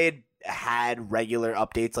think if they had regular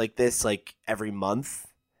updates like this every month,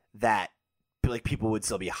 that people would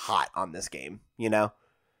still be hot on this game,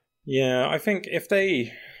 Yeah, I think if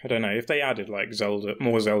they added Zelda,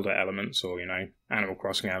 more Zelda elements, or Animal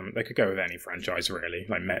Crossing element, they could go with any franchise really,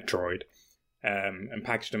 like Metroid. And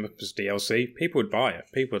packaged them up as DLC, people would buy it.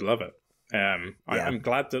 People would love it. I'm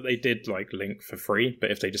glad that they did Link for free,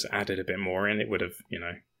 but if they just added a bit more in, it would have,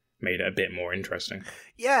 made it a bit more interesting.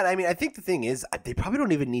 Yeah, and I mean, I think the thing is, they probably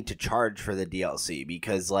don't even need to charge for the DLC,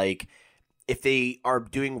 because if they are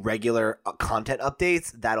doing regular content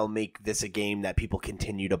updates, that'll make this a game that people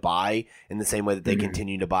continue to buy in the same way that they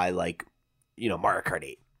continue to buy Mario Kart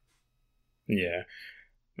 8. Yeah.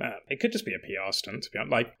 It could just be a PR stunt, to be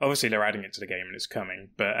honest. Obviously they're adding it to the game and it's coming,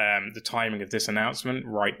 but the timing of this announcement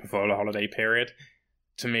right before the holiday period,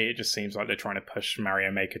 to me it just seems like they're trying to push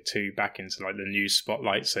Mario Maker 2 back into the news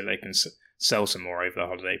spotlight so they can sell some more over the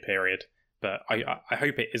holiday period. But I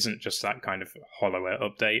hope it isn't just that kind of hollowware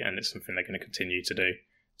update, and it's something they're going to continue to do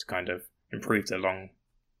to kind of improve the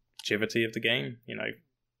longevity of the game.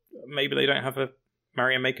 Maybe they don't have a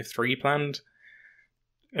Mario Maker 3 planned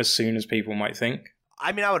as soon as people might think.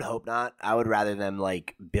 I mean, I would hope not. I would rather them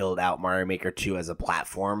build out Mario Maker 2 as a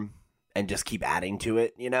platform and just keep adding to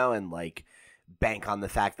it, and bank on the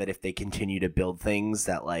fact that if they continue to build things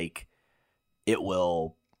that it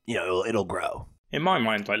will, it'll grow. In my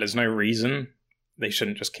mind, there's no reason they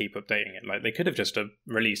shouldn't just keep updating it. They could have just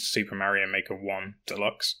released Super Mario Maker 1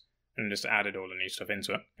 Deluxe and just added all the new stuff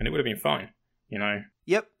into it, and it would have been fine,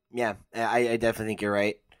 Yep. Yeah, I definitely think you're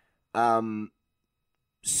right.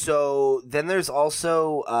 So then there's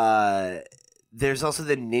also the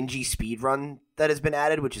Ninja speedrun that has been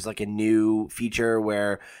added, which is a new feature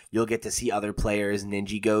where you'll get to see other players'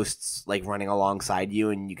 Ninja ghosts running alongside you,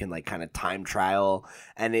 and you can kind of time trial.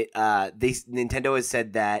 And Nintendo has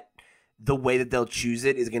said that the way that they'll choose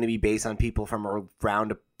it is going to be based on people from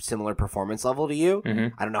around a similar performance level to you.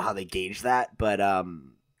 I don't know how they gauge that, but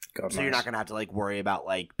so you're not going to have to worry about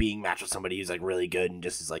being matched with somebody who's really good and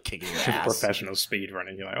just is kicking your ass. Professional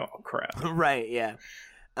speedrunning, you're oh crap. Right, yeah.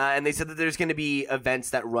 And they said that there's going to be events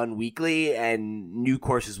that run weekly and new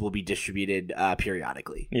courses will be distributed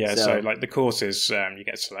periodically. Yeah, so like the courses, you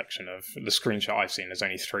get a selection of the screenshot I've seen. There's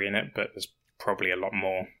only 3 in it, but there's probably a lot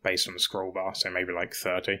more based on the scroll bar, so maybe like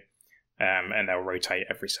 30. And they'll rotate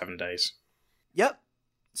every 7 days. Yep.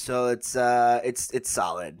 So it's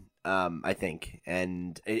solid, I think,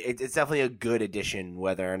 and it's definitely a good addition.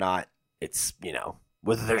 Whether or not it's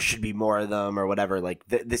whether there should be more of them or whatever, like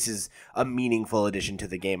this is a meaningful addition to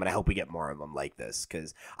the game, and I hope we get more of them like this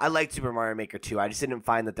because I liked Super Mario Maker 2. I just didn't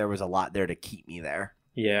find that there was a lot there to keep me there.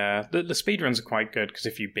 Yeah, the speedruns are quite good because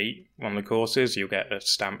if you beat one of the courses, you'll get a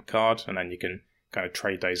stamp card, and then you can kind of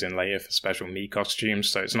trade those in later for special Mii costumes.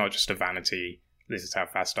 So it's not just a vanity, this is how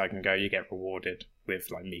fast I can go. You get rewarded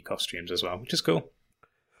with like Mii costumes as well, which is cool.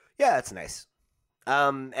 Yeah, that's nice.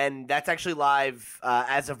 And that's actually live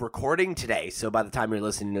as of recording today. So by the time you're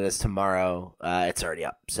listening to this tomorrow, it's already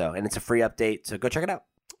up. So, and it's a free update. So go check it out.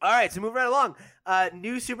 All right, so moving right along.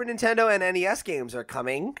 New Super Nintendo and NES games are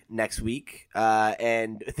coming next week,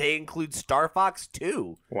 and they include Star Fox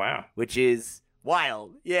 2. Wow. Which is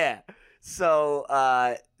wild. Yeah. So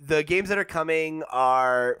the games that are coming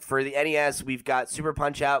are, for the NES, we've got Super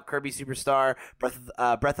Punch-Out!, Kirby Superstar,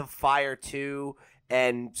 Breath of Fire 2,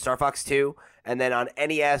 and Star Fox 2. And then on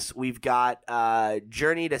NES, we've got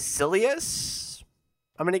Journey to Silius,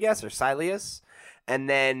 I'm going to guess, or Silius, and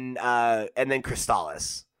then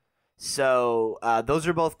Crystallis. So those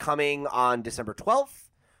are both coming on December 12th.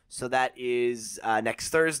 So that is next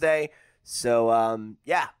Thursday. So,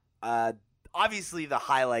 obviously the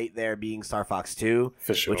highlight there being Star Fox 2,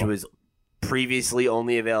 for sure, which was previously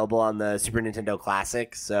only available on the Super Nintendo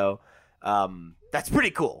Classic. So that's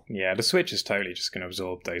pretty cool. Yeah, the Switch is totally just going to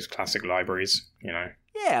absorb those classic libraries,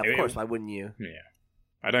 Yeah, of course. Why wouldn't you? Yeah.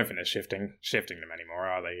 I don't think they're shifting them anymore,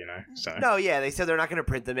 are they, So No, yeah, they said they're not going to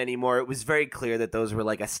print them anymore. It was very clear that those were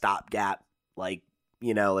like a stopgap, like,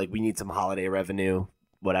 like we need some holiday revenue,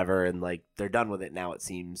 whatever, and like they're done with it now, it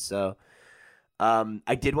seems. So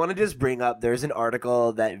I did want to just bring up, there's an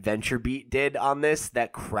article that VentureBeat did on this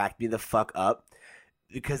that cracked me the fuck up,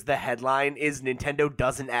 because the headline is Nintendo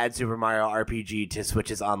doesn't add Super Mario RPG to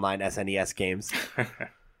Switch's online SNES games.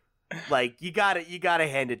 Like, you gotta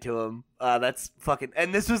hand it to him. That's fucking...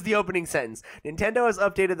 And this was the opening sentence. Nintendo has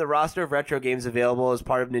updated the roster of retro games available as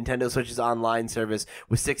part of Nintendo Switch's online service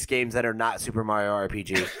with 6 games that are not Super Mario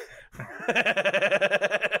RPG.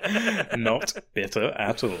 Not bitter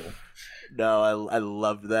at all. No, I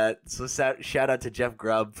loved that. So shout out to Jeff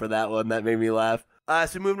Grubb for that one. That made me laugh.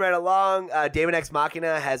 So moving right along, Daemon X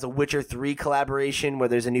Machina has a Witcher 3 collaboration where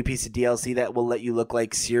there's a new piece of DLC that will let you look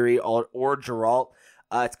like Ciri or Geralt.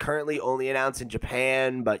 It's currently only announced in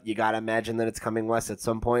Japan, but you gotta imagine that it's coming west at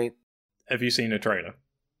some point. Have you seen a trailer?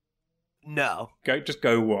 No. Just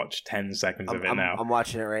go watch 10 seconds of it now. I'm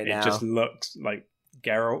watching it right now. It just looks like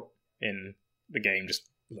Geralt in the game just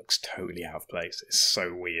looks totally out of place. It's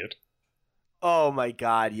so weird. Oh my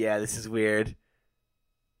god, yeah, this is weird.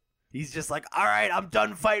 He's just like, alright, I'm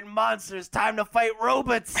done fighting monsters, time to fight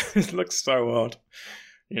robots! It looks so odd.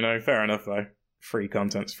 Fair enough though. Free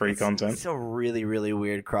content's free content. It's a really, really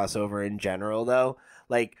weird crossover in general, though.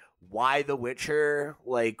 Like, why The Witcher?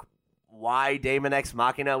 Like, why Daemon X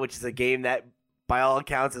Machina, which is a game that, by all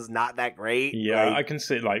accounts, is not that great? Yeah, like, I can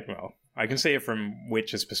see, I can see it from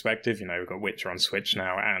Witcher's perspective. We've got Witcher on Switch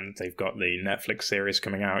now, and they've got the Netflix series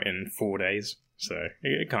coming out in 4 days. So,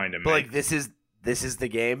 it kind of But, like, this is the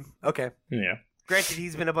game? Okay. Yeah. Granted,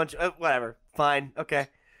 he's been a bunch of... whatever. Fine. Okay.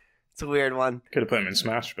 It's a weird one. Could have put him in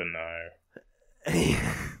Smash, but no.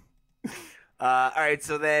 All right,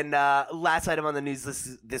 so then last item on the news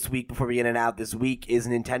list this week before we get it out this week is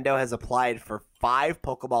Nintendo has applied for 5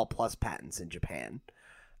 Pokeball Plus patents in Japan.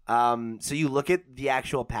 So you look at the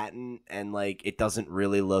actual patent and like it doesn't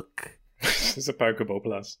really look. It's a Pokeball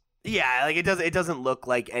Plus. Yeah, like it doesn't look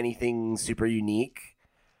like anything super unique,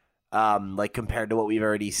 like compared to what we've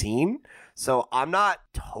already seen. So I'm not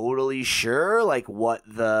totally sure like what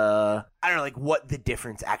the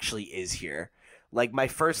difference actually is here. Like, my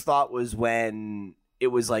first thought was when it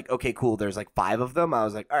was like, okay, cool, there's like 5 of them. I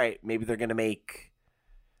was like, all right, maybe they're going to make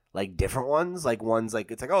like different ones. Like, one's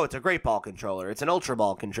like, it's like, oh, it's a Great Ball controller. It's an Ultra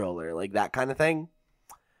Ball controller. Like, that kind of thing.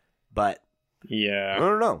 But, yeah. I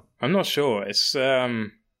don't know. I'm not sure. It's,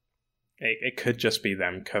 it could just be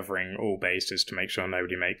them covering all bases to make sure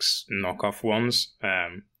nobody makes knockoff ones, that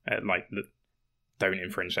don't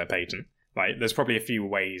infringe their patent. Like, there's probably a few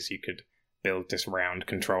ways you could build this round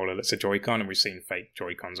controller that's a Joy-Con, and we've seen fake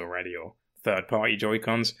Joy-Cons already, or third-party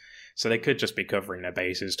Joy-Cons. So they could just be covering their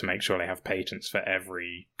bases to make sure they have patents for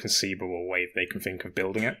every conceivable way they can think of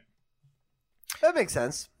building it. That makes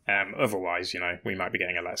sense. Otherwise, we might be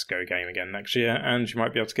getting a Let's Go game again next year, and you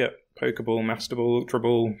might be able to get Pokeball, Master Ball, Ultra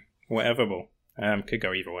Ball, whatever ball. Could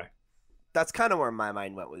go either way. That's kind of where my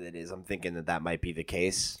mind went with it. Is I'm thinking that might be the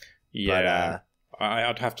case. Yeah.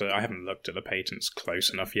 I haven't looked at the patents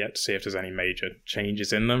close enough yet to see if there's any major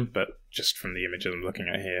changes in them, but just from the images I'm looking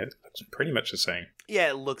at here, it looks pretty much the same. Yeah,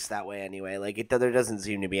 it looks that way anyway. Like, there doesn't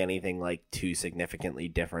seem to be anything, like, too significantly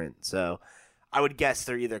different. So I would guess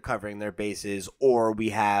they're either covering their bases or we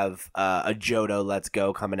have a Johto Let's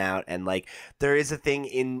Go coming out. And, like, there is a thing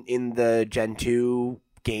in the Gen 2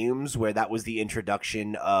 games where that was the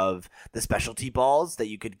introduction of the specialty balls that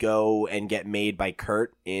you could go and get made by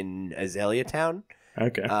Kurt in Azalea Town.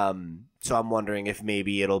 Okay. So I'm wondering if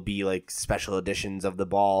maybe it'll be like special editions of the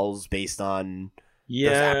balls based on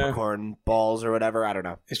those apricorn balls or whatever. I don't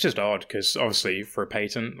know. It's just odd because obviously for a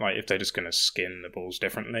patent, like if they're just going to skin the balls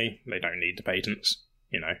differently, they don't need the patents,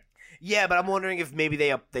 Yeah, but I'm wondering if maybe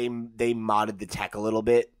they modded the tech a little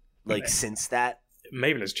bit, like since that.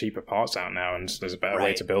 Maybe there's cheaper parts out now and there's a better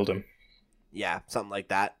way to build them. Yeah, something like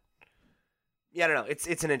that. Yeah, I don't know.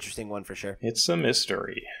 It's an interesting one for sure. It's a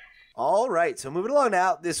mystery. All right, so moving along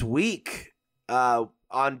now. This week,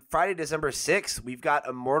 on Friday, December 6th, we've got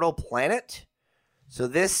Immortal Planet. So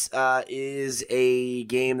this is a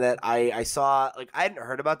game that I saw. Like, I hadn't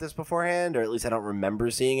heard about this beforehand, or at least I don't remember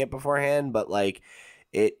seeing it beforehand, but like,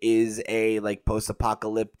 it is a like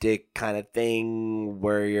post-apocalyptic kind of thing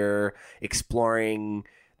where you're exploring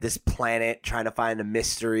this planet, trying to find a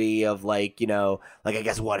mystery of like I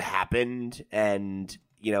guess what happened, and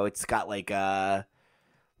it's got like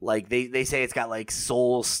they say it's got like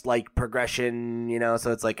souls like progression,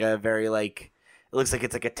 so it's like a very like it looks like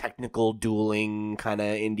it's like a technical dueling kind of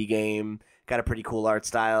indie game. Got a pretty cool art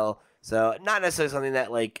style, so not necessarily something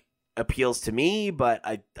that like appeals to me, but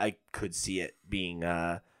I could see it being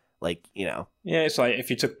Yeah, it's like if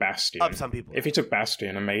you took Bastion, up some people. If you took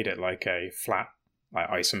Bastion and made it like a flat, like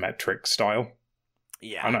isometric style.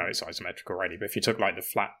 Yeah, I know it's isometric already, but if you took like the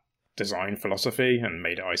flat design philosophy and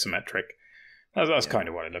made it isometric, that's kind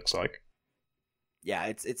of what it looks like. Yeah,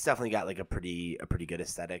 it's definitely got like a pretty good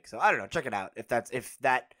aesthetic. So I don't know, check it out. If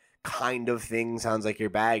that kind of thing sounds like your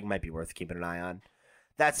bag, might be worth keeping an eye on.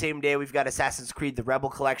 That same day, we've got Assassin's Creed: The Rebel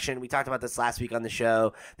Collection. We talked about this last week on the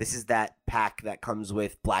show. This is that pack that comes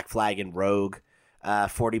with Black Flag and Rogue,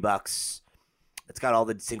 $40. It's got all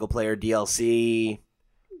the single player DLC.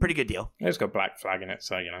 Pretty good deal. It's got Black Flag in it,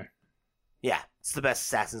 so Yeah, it's the best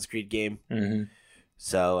Assassin's Creed game. Mm-hmm.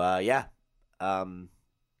 So yeah,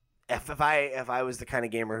 if I was the kind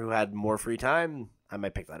of gamer who had more free time, I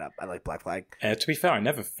might pick that up. I like Black Flag. To be fair, I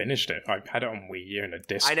never finished it. I had it on Wii U and the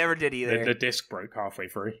disc. I never did either. The disc broke halfway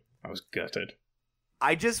through. I was gutted.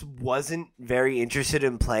 I just wasn't very interested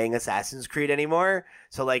in playing Assassin's Creed anymore.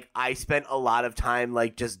 So like I spent a lot of time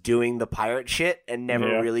like just doing the pirate shit and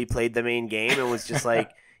never really played the main game. It was just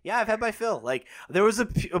like, yeah, I've had my fill. Like there was a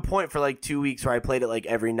point for like 2 weeks where I played it like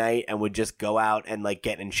every night and would just go out and like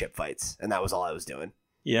get in ship fights, and that was all I was doing.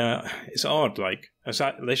 Yeah, it's odd. Like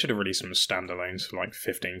they should have released some standalones for like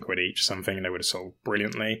 15 quid each or something, and they would have sold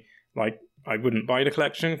brilliantly. Like I wouldn't buy the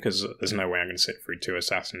collection because there's no way I'm going to sit through 2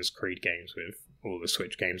 Assassin's Creed games with all the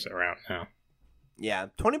Switch games that are out now. Yeah,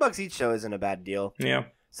 $20 each though isn't a bad deal. Yeah.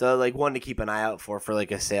 So like one to keep an eye out for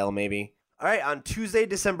like a sale maybe. All right, on Tuesday,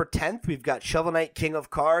 December 10th, we've got Shovel Knight King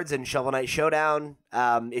of Cards and Shovel Knight Showdown.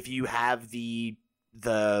 If you have the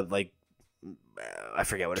like. I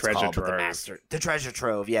forget what it's called, but the Treasure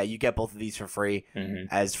Trove. Yeah, you get both of these for free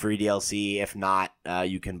as free DLC. If not,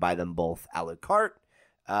 you can buy them both a la carte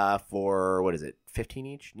for what is it, 15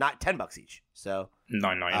 each? Not $10 each. So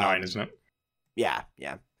 $9.99, isn't it? Yeah.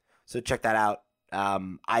 So check that out.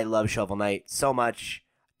 I love Shovel Knight so much.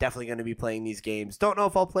 Definitely going to be playing these games. Don't know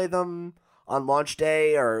if I'll play them on launch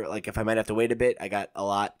day or like if I might have to wait a bit. I got a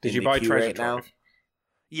lot. Did you buy Treasure Trove? Now.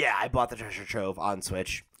 Yeah, I bought the Treasure Trove on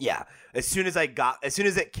Switch. Yeah, as soon as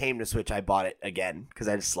it came to Switch, I bought it again because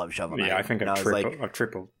I just love Shovel Knight. Yeah, I think I've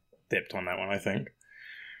triple dipped on that one. I think.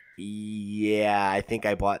 Yeah, I think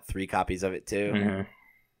I bought 3 copies of it too. Mm-hmm.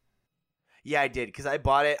 Yeah, I did because I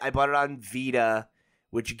bought it. I bought it on Vita,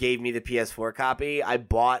 which gave me the PS4 copy. I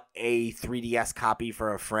bought a 3DS copy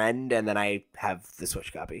for a friend, and then I have the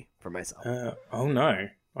Switch copy for myself. Oh no,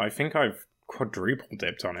 I think I've quadruple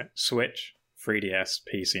dipped on it. Switch, 3DS,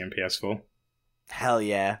 PC, and PS4. Hell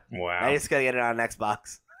yeah. Wow. I just gotta get it on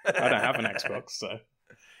Xbox. I don't have an Xbox, so.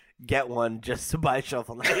 Get one just to buy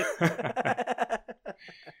Shovel Knight.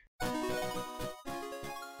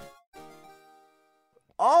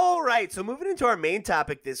 All right, so moving into our main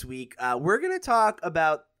topic this week, we're going to talk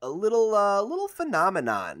about a little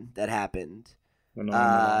phenomenon that happened.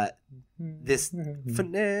 this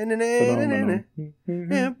Phenomenon.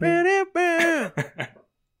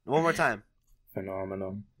 one more time.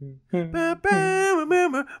 Phenomenon.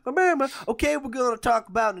 Okay, we're gonna talk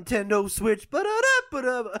about Nintendo Switch.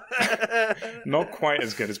 Not quite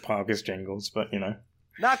as good as Parker's jingles, but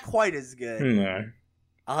not quite as good. No.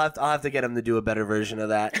 I'll have to get him to do a better version of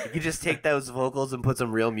that. You could just take those vocals and put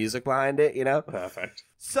some real music behind it, Perfect.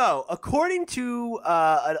 So, according to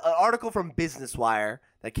an article from Business Wire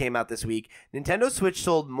that came out this week, Nintendo Switch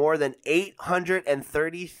sold more than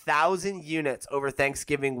 830,000 units over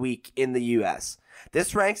Thanksgiving week in the U.S.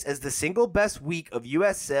 This ranks as the single best week of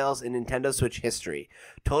U.S. sales in Nintendo Switch history.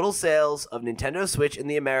 Total sales of Nintendo Switch in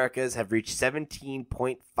the Americas have reached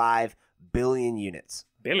 17.5 billion units.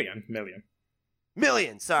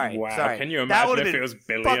 Million. Sorry. Wow. Sorry. Can you imagine if been it was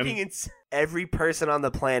billion? Fucking every person on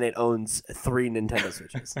the planet owns 3 Nintendo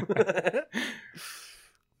Switches.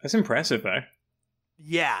 That's impressive, though.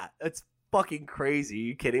 Yeah, it's fucking crazy. Are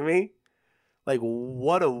you kidding me? Like,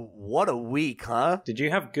 what a week, huh? Did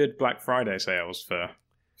you have good Black Friday sales for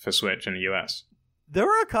Switch in the US? There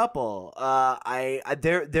were a couple.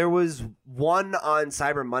 There was one on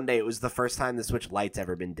Cyber Monday. It was the first time the Switch Lite's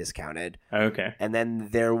ever been discounted. Okay. And then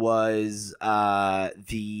there was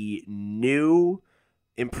the new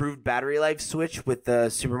improved battery life Switch with the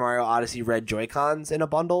Super Mario Odyssey Red Joy-Cons in a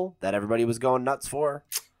bundle that everybody was going nuts for.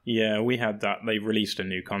 Yeah, we had that. They released a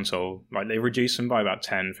new console. Like, they reduced them by about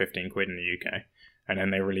 10, 15 quid in the UK. And then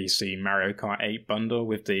they released the Mario Kart 8 bundle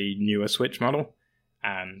with the newer Switch model.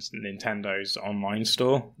 And Nintendo's online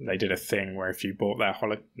store, they did a thing where if you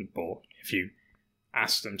if you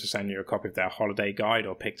asked them to send you a copy of their holiday guide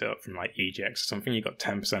or picked it up from like EGX or something, you got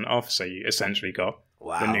 10% off. So you essentially got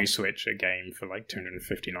the new Switch, a game for like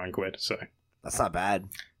 259 quid. So that's not bad.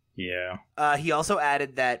 Yeah. He also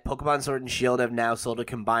added that Pokemon Sword and Shield have now sold a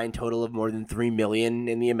combined total of more than 3 million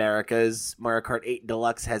in the Americas. Mario Kart 8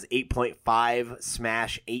 Deluxe has 8.5,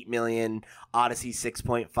 Smash 8 million, Odyssey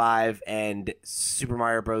 6.5, and New Super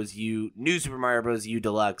Mario Bros. U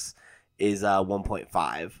Deluxe is 1.5.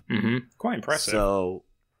 Mm-hmm. Quite impressive. So,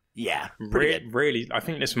 yeah, really, I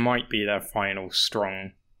think this might be their final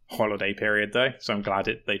strong holiday period, though. So I'm glad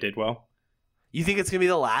they did well. You think it's going to be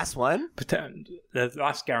the last one? The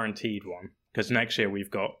last guaranteed one. Because next year we've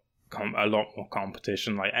got a lot more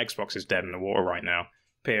competition. Like, Xbox is dead in the water right now.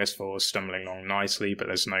 PS4 is stumbling along nicely, but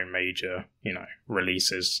there's no major,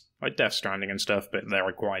 releases. Like Death Stranding and stuff, but they're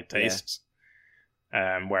acquired tastes.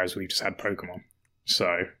 Yeah. Whereas we've just had Pokemon.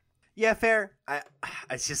 So... Yeah, fair.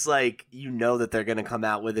 It's just like, that they're going to come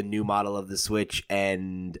out with a new model of the Switch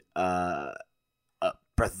and Breath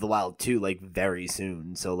of the Wild 2, like, very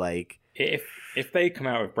soon. So, like... If they come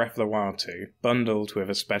out with Breath of the Wild 2 bundled with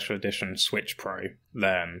a special edition Switch Pro,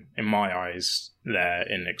 then in my eyes they're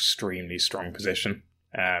in an extremely strong position.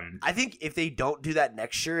 I think if they don't do that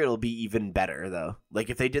next year, it'll be even better though. Like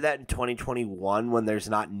if they did that in 2021 when there's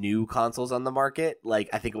not new consoles on the market, like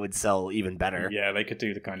I think it would sell even better. Yeah, they could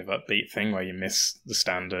do the kind of upbeat thing where you miss the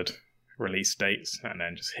standard release dates and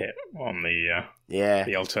then just hit on the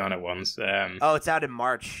alternate ones. It's out in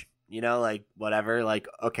March. Like, whatever, like,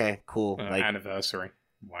 okay, cool. Like anniversary.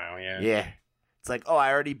 Wow, yeah. Yeah. It's like, I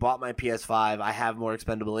already bought my PS5. I have more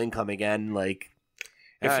expendable income again. Like,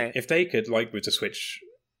 if they could, like with the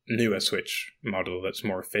newer Switch model that's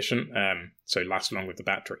more efficient, so last long with the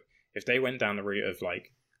battery, if they went down the route of,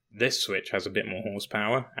 like, this Switch has a bit more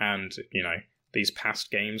horsepower and, these past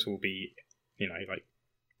games will be, like,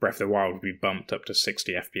 Breath of the Wild will be bumped up to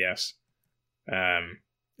 60 FPS.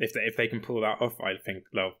 If they can pull that off, I think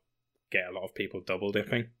they'll get a lot of people double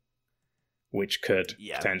dipping, which could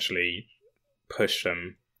potentially push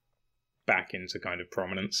them back into kind of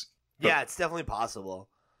prominence. But it's definitely possible.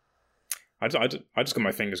 I just got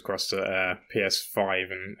my fingers crossed that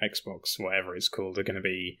PS5 and Xbox, whatever it's called, are going to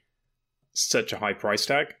be such a high price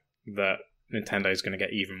tag that Nintendo is going to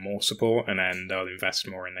get even more support, and then they'll invest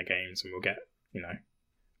more in their games, and we'll get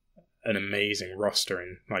an amazing roster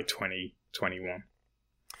in like 2021.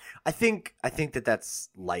 I think that that's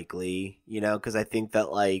likely, because I think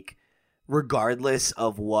that, like, regardless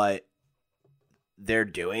of what they're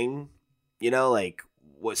doing, like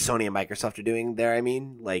what Sony and Microsoft are doing there, I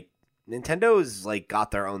mean, like, Nintendo's, like,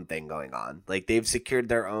 got their own thing going on. Like, they've secured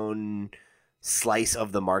their own slice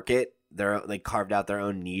of the market. They're, like, carved out their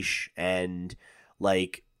own niche. And,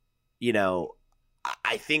 like,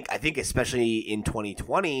 I think especially in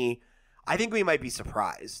 2020, I think we might be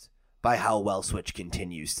surprised by how well Switch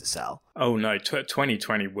continues to sell. Oh no,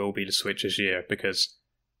 2020 will be the Switch's year because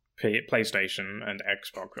PlayStation and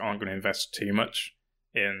Xbox aren't going to invest too much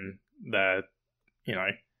in their,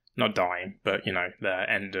 not dying, but, their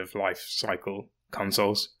end of life cycle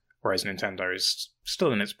consoles. whereas Nintendo is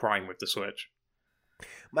still in its prime with the Switch.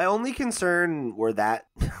 My only concern where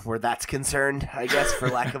that's concerned, I guess, for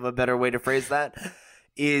lack of a better way to phrase that,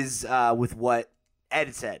 is with what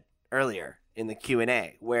Ed said earlier in the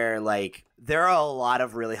Q&A, where like there are a lot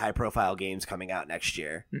of really high profile games coming out next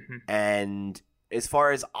year. And as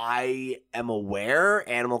far as I am aware,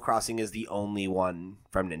 Animal Crossing is the only one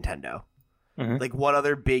from Nintendo. Like, what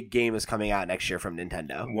other big game is coming out next year from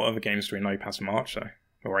Nintendo? What other games do we know past March, though?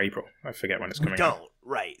 Or April? I forget when it's coming out. We don't,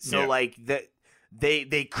 right. So, like,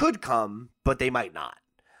 they could come, but they might not.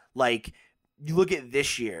 Like, you look at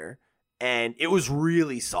this year, and it was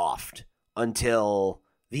really soft until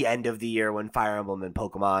the end of the year when Fire Emblem and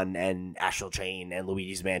Pokemon and Astral Chain and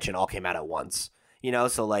Luigi's Mansion all came out at once. You know,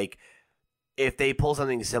 so, like, if they pull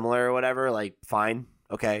something similar or whatever, like, fine.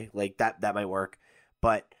 Okay, like, that might work.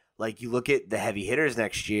 But like, you look at the heavy hitters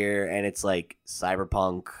next year, and it's like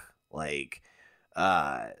Cyberpunk, like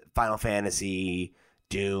Final Fantasy,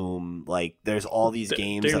 Doom. Like, there's all these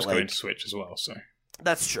games Doom's that like going to Switch as well. So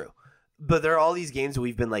that's true, but there are all these games that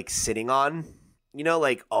we've been like sitting on. You know,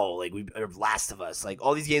 like Last of Us, like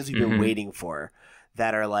all these games we've been waiting for.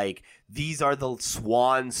 That are like, these are the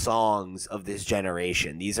swan songs of this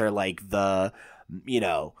generation. These are like the, you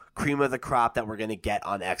know, cream of the crop that we're going to get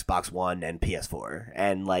on Xbox One and PS4.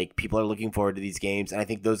 And like, people are looking forward to these games. And I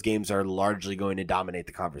think those games are largely going to dominate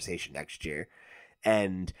the conversation next year.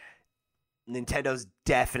 And Nintendo's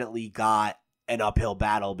definitely got an uphill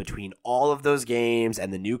battle between all of those games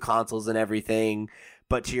and the new consoles and everything.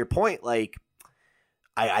 But to your point, like,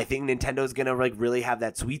 I think Nintendo's going to like really have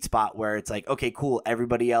that sweet spot where it's like, okay, cool,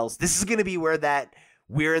 everybody else. This is going to be where that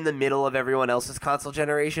we're in the middle of everyone else's console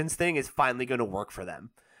generations thing is finally going to work for them.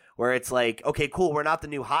 Where it's like, okay, cool, we're not the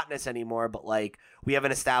new hotness anymore, but like we have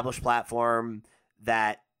an established platform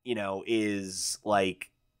that, you know, is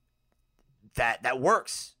like that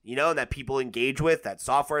works, you know, and that people engage with, that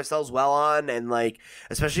software sells well on. And like,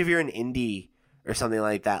 especially if you're an indie or something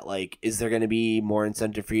like that, like, is there going to be more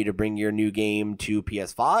incentive for you to bring your new game to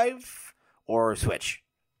PS5 or Switch?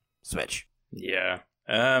 Yeah.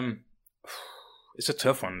 It's a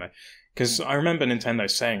tough one, though. Because I remember Nintendo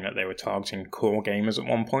saying that they were targeting core gamers at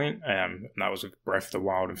one point, and that was with Breath of the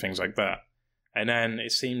Wild and things like that. And then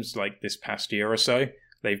it seems like this past year or so,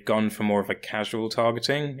 they've gone for more of a casual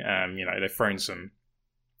targeting. You know, they've thrown some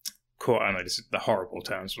core, I know this is the horrible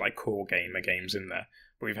terms, like core gamer games in there.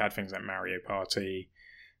 But we've had things like Mario Party,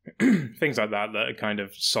 things like that are kind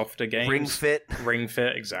of softer games. Ring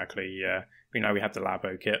Fit, exactly, yeah. We know we have the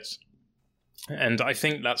Labo kits. And I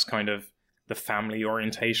think that's kind of the family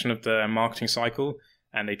orientation of the marketing cycle.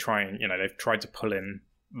 And they try and, you know, they've tried to pull in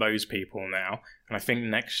those people now. And I think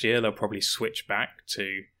next year they'll probably switch back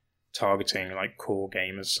to targeting like core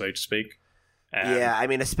gamers, so to speak. Yeah, I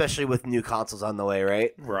mean, especially with new consoles on the way,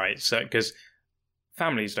 right? Right, so because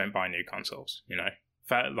families don't buy new consoles, you know.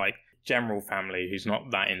 Like, general family who's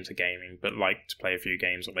not that into gaming but like to play a few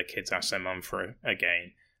games, or their kids ask their mum for a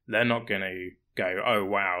game, they're not going to go, oh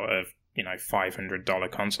wow, you know,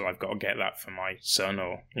 $500 console, I've got to get that for my son,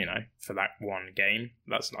 or, you know, for that one game.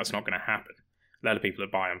 That's not going to happen. They're the people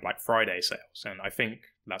that buy on Black Friday sales, and I think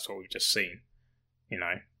that's what we've just seen. You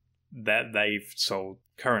know, that they've sold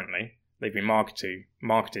currently, they've been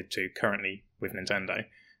marketed to currently with Nintendo,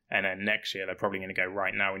 and then next year they're probably going to go,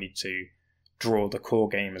 right, now we need to draw the core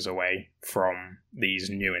gamers away from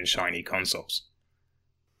these new and shiny consoles.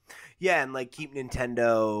 Yeah, and like keep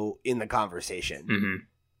Nintendo in the conversation.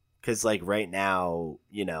 Because like right now,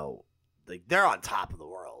 you know, like they're on top of the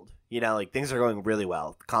world. You know, like things are going really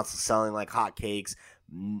well. The console's selling like hotcakes.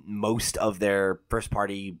 Most of their first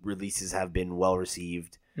party releases have been well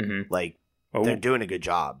received. Like, they're doing a good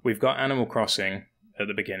job. We've got Animal Crossing at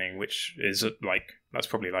the beginning, which is like, that's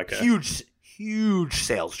probably like a huge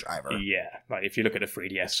sales driver. Yeah, like if you look at the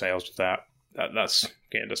 3DS sales with that's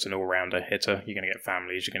getting just an all-rounder hitter. You're going to get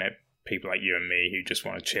families, you're going to get people like you and me who just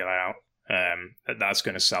want to chill out. That's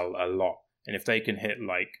going to sell a lot. And if they can hit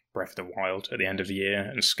like Breath of the Wild at the end of the year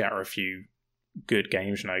and scatter a few good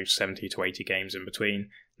games, you know, 70 to 80 games in between,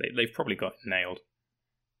 they've probably got it nailed.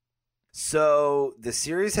 So the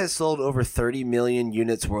series has sold over 30 million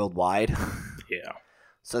units worldwide. Yeah.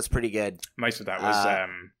 So that's pretty good. Most of that was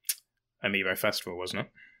Amiibo Festival, wasn't it?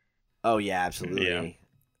 Oh yeah, absolutely. Yeah.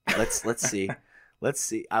 Let's see. Let's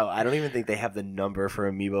see. Oh, I don't even think they have the number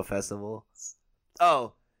for Amiibo Festival.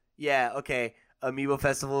 Oh, yeah, okay. Amiibo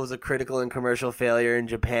Festival was a critical and commercial failure in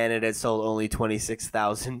Japan. It had sold only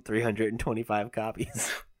 26,325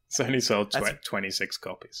 copies. It's only sold 26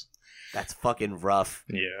 copies. That's fucking rough.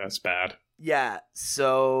 Yeah, that's bad. Yeah,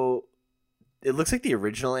 so it looks like the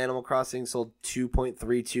original Animal Crossing sold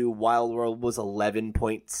 2.32. Wild World was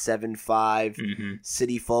 11.75.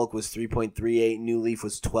 City Folk was 3.38. New Leaf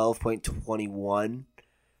was 12.21.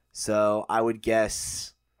 So I would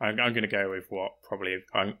guess I'm going to go with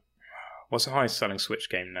what's the highest selling Switch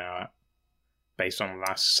game now based on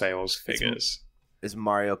last sales figures? Is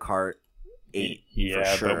Mario Kart 8. Yeah,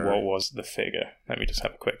 for sure. But what was the figure? Let me just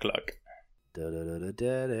have a quick look.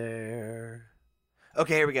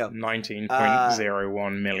 Okay, here we go.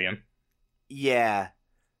 19.01 million. Yeah.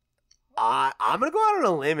 I'm going to go out on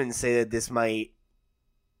a limb and say that this might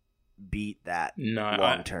beat that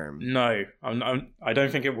long term. No, I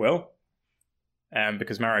don't think it will.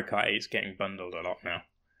 Because Mario Kart 8 is getting bundled a lot now.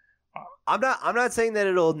 I'm not saying that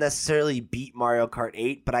it'll necessarily beat Mario Kart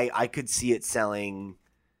 8, but I could see it selling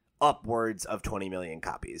upwards of 20 million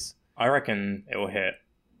copies. I reckon it will hit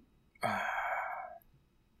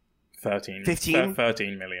 13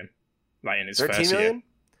 million, like in its 13 first million? year.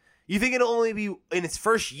 You think it'll only be in its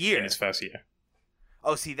first year? In its first year.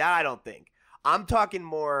 Oh, see, that I don't think. I'm talking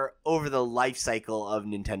more over the life cycle of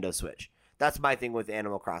Nintendo Switch. That's my thing with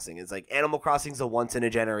Animal Crossing. It's like Animal Crossing's a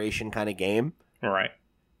once-in-a-generation kind of game. Right.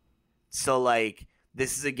 So, like,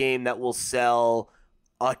 this is a game that will sell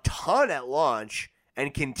a ton at launch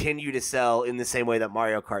and continue to sell in the same way that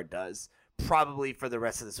Mario Kart does. Probably for the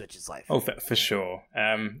rest of the Switch's life. Oh, for sure.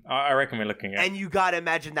 I reckon we're looking at... And you gotta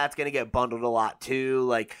imagine that's gonna get bundled a lot, too.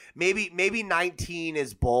 Like, maybe 19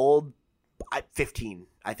 is bold. 15,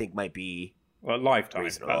 I think, might be... Well, lifetime.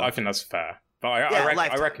 Reasonable. I think that's fair. But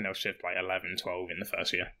I reckon they'll shift like 11, 12 in the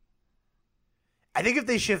first year. I think if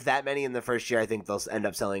they shift that many in the first year, I think they'll end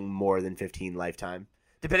up selling more than 15 lifetime.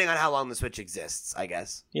 Depending on how long the Switch exists, I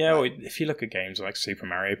guess. Yeah, well, if you look at games like Super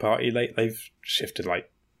Mario Party, they've shifted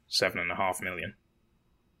like 7.5 million.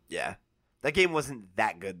 Yeah. That game wasn't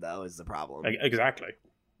that good, though, is the problem. Exactly.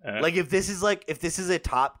 Like, if this is a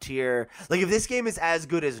top tier... Like, if this game is as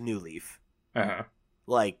good as New Leaf,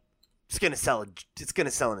 like, it's gonna sell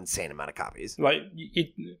an insane amount of copies. Like,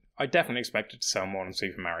 I definitely expect it to sell more than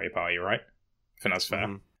Super Mario Party, right? I think that's fair.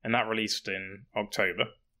 Mm-hmm. And that released in October.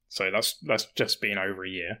 So that's just been over a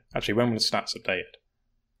year. Actually, when were the stats updated?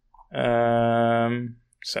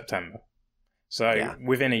 September. So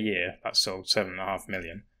within a year, that sold 7.5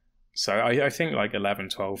 million. So I think like 11,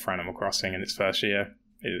 12 for Animal Crossing in its first year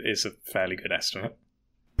is a fairly good estimate.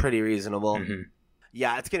 Pretty reasonable. Mm-hmm.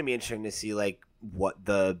 Yeah, it's gonna be interesting to see like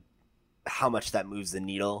how much that moves the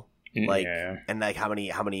needle, like, and like how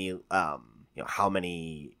many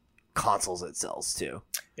consoles it sells too.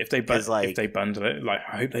 If they bundle it, like,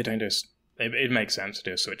 I hope they don't do. It makes sense to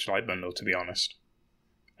do a Switch Lite bundle, to be honest.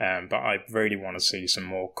 But I really want to see some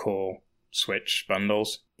more core Switch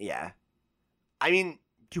bundles. Yeah, I mean,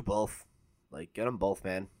 do both. Like, get them both,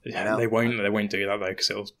 man. Yeah, they won't do that though,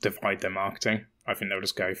 because it'll divide their marketing. I think they'll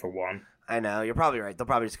just go for one. I know, you're probably right. They'll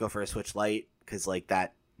probably just go for a Switch Lite because like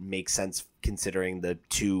that makes sense considering the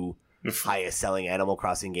two highest selling Animal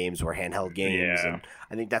Crossing games were handheld games. Yeah. And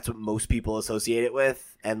I think that's what most people associate it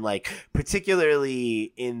with. And like,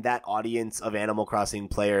 particularly in that audience of Animal Crossing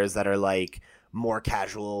players that are like more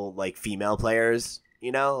casual, like female players,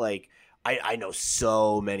 you know, like I know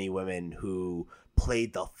so many women who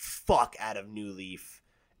played the fuck out of New Leaf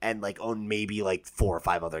and like own maybe like 4 or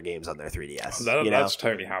 5 other games on their 3DS. That's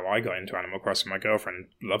totally how I got into Animal Crossing. My girlfriend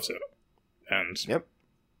loves it. And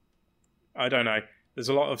I don't know. There's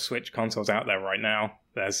a lot of Switch consoles out there right now.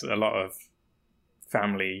 There's a lot of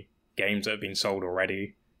family games that have been sold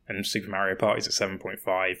already. And Super Mario Party's at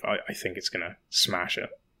 7.5. I think it's going to smash it.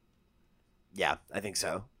 Yeah, I think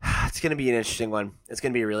so. It's going to be an interesting one. It's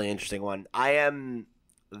going to be a really interesting one. I am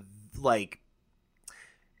like...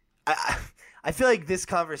 I feel like this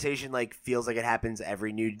conversation like feels like it happens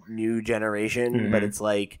every new generation, but it's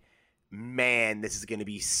like, man, this is going to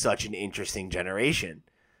be such an interesting generation.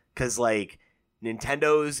 Because like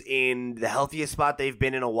Nintendo's in the healthiest spot they've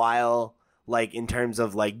been in a while, like in terms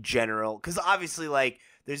of like general, because obviously like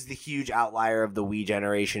there's the huge outlier of the Wii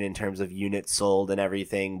generation in terms of units sold and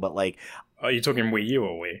everything, but like, are you talking Wii U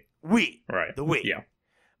or Wii? Wii, right? The Wii, yeah.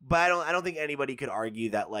 But I don't think anybody could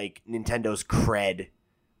argue that like Nintendo's cred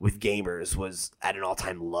with gamers was at an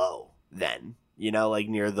all-time low then, you know, like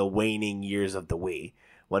near the waning years of the Wii,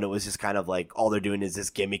 when it was just kind of like all they're doing is this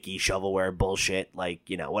gimmicky shovelware bullshit, like,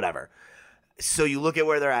 you know, whatever. So you look at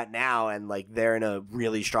where they're at now and like they're in a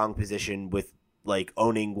really strong position with like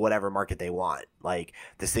owning whatever market they want. Like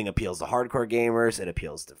this thing appeals to hardcore gamers, it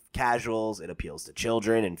appeals to casuals, it appeals to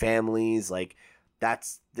children and families. Like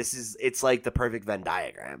it's like the perfect Venn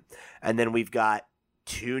diagram. And then we've got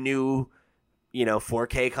 2 new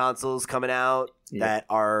 4K consoles coming out that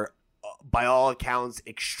are by all accounts,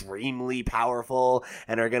 extremely powerful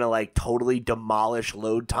and are going to like totally demolish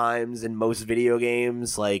load times in most video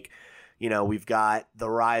games. Like, you know, we've got the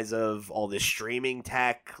rise of all this streaming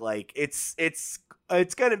tech. Like, it's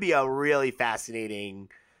going to be a really fascinating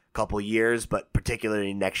couple years, but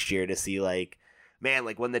particularly next year to see, like, man,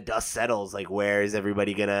 like when the dust settles, like where is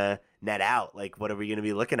everybody going to net out? Like, what are we going to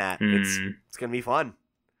be looking at? It's going to be fun.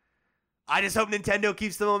 I just hope Nintendo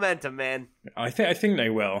keeps the momentum, man. I think they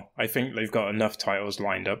will. I think they've got enough titles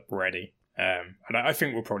lined up ready. And I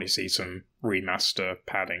think we'll probably see some remaster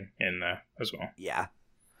padding in there as well. Yeah.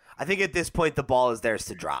 I think at this point the ball is theirs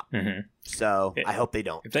to drop. Mm-hmm. So I hope they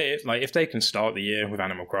don't. If they can start the year with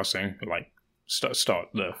Animal Crossing, like start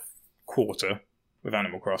the quarter with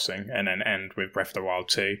Animal Crossing and then end with Breath of the Wild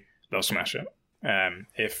 2, they'll smash it.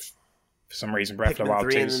 If for some reason Breath of the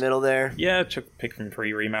Wild 2 in the middle there. Yeah, Pikmin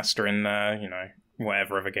 3 remaster in there, you know,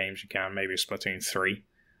 whatever other games you can, maybe Splatoon 3,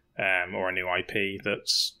 or a new IP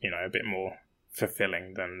that's, you know, a bit more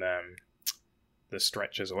fulfilling than the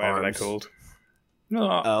stretchers or whatever they're called.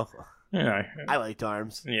 Oh. You know. I liked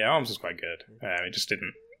ARMS. Yeah, ARMS was quite good. It just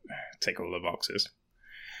didn't tick all the boxes.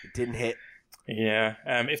 It didn't hit. Yeah,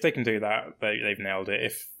 if they can do that, they've nailed it.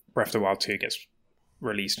 If Breath of the Wild 2 gets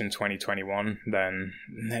released in 2021, then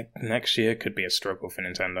next year could be a struggle for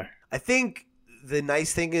Nintendo. I think the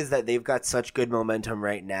nice thing is that they've got such good momentum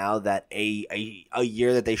right now that a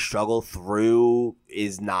year that they struggle through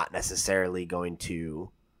is not necessarily going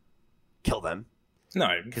to kill them. No,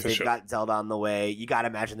 because they've got Zelda on the way. You got to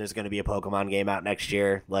imagine there's going to be a Pokemon game out next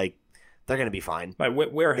year. Like, they're going to be fine. Like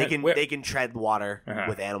they can tread water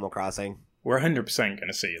with Animal Crossing. We're 100% going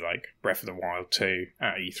to see like Breath of the Wild 2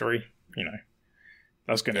 at E3. You know,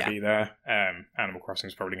 that's going to be there. Animal Crossing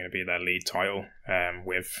is probably going to be their lead title,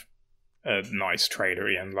 with a nice trailer at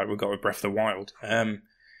the end, like we got with Breath of the Wild.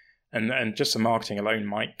 And just the marketing alone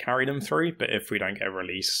might carry them through, but if we don't get a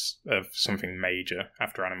release of something major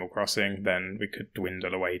after Animal Crossing, then we could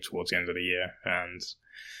dwindle away towards the end of the year. And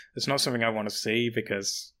it's not something I want to see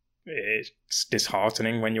because it's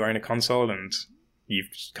disheartening when you own a console and you've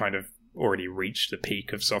kind of already reached the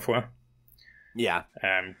peak of software. Yeah.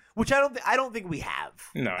 Which I don't think we have.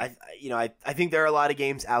 No. I think there are a lot of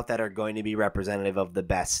games out that are going to be representative of the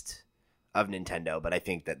best of Nintendo, but I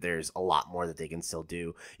think that there's a lot more that they can still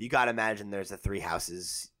do. You got to imagine there's a Three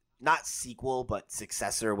Houses, not sequel, but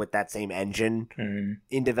successor with that same engine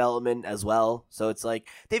in development as well. So it's like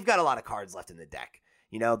they've got a lot of cards left in the deck.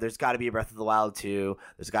 You know, there's got to be a Breath of the Wild 2.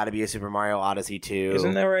 There's got to be a Super Mario Odyssey 2.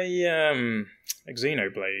 Isn't there a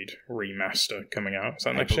Xenoblade remaster coming out? Is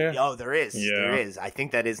that next year? Oh, there is. Yeah. There is. I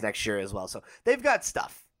think that is next year as well. So they've got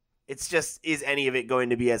stuff. It's just, is any of it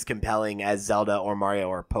going to be as compelling as Zelda or Mario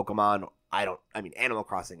or Pokemon? Animal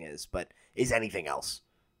Crossing is, but is anything else?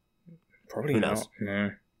 Probably Who not. knows?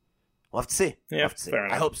 No. We'll have to see. Yeah, fair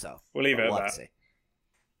enough. I hope so. We'll leave it at have that. to see.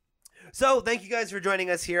 So, thank you guys for joining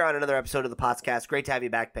us here on another episode of the podcast. Great to have you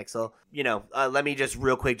back, Pixel. You know, let me just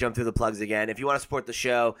real quick jump through the plugs again. If you want to support the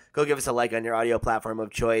show, go give us a like on your audio platform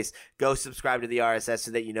of choice. Go subscribe to the RSS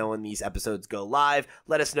so that you know when these episodes go live.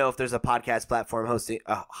 Let us know if there's a podcast platform hosting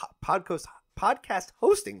podcast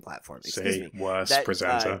hosting platform. Excuse me. Worst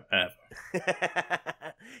presenter ever.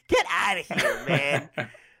 Get out of here, man.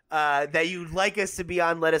 That you'd like us to be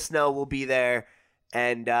on, let us know. We'll be there.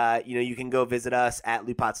 And, you can go visit us at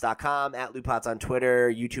lootpots.com, at lootpots on Twitter,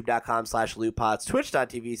 youtube.com/lootpots,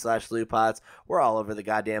 twitch.tv/lootpots. We're all over the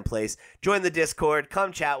goddamn place. Join the Discord.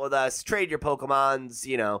 Come chat with us. Trade your Pokemons,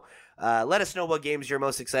 let us know what games you're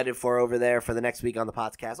most excited for over there for the next week on the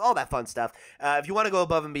podcast. All that fun stuff. If you want to go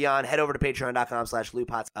above and beyond, head over to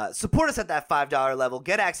patreon.com/lootpots. Support us at that $5 level.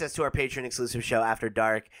 Get access to our Patreon exclusive show After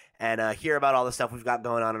Dark and hear about all the stuff we've got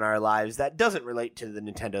going on in our lives that doesn't relate to the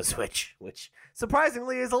Nintendo Switch, which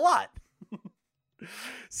surprisingly is a lot.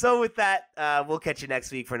 So with that, we'll catch you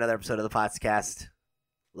next week for another episode of the podcast.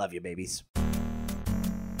 Love you, babies.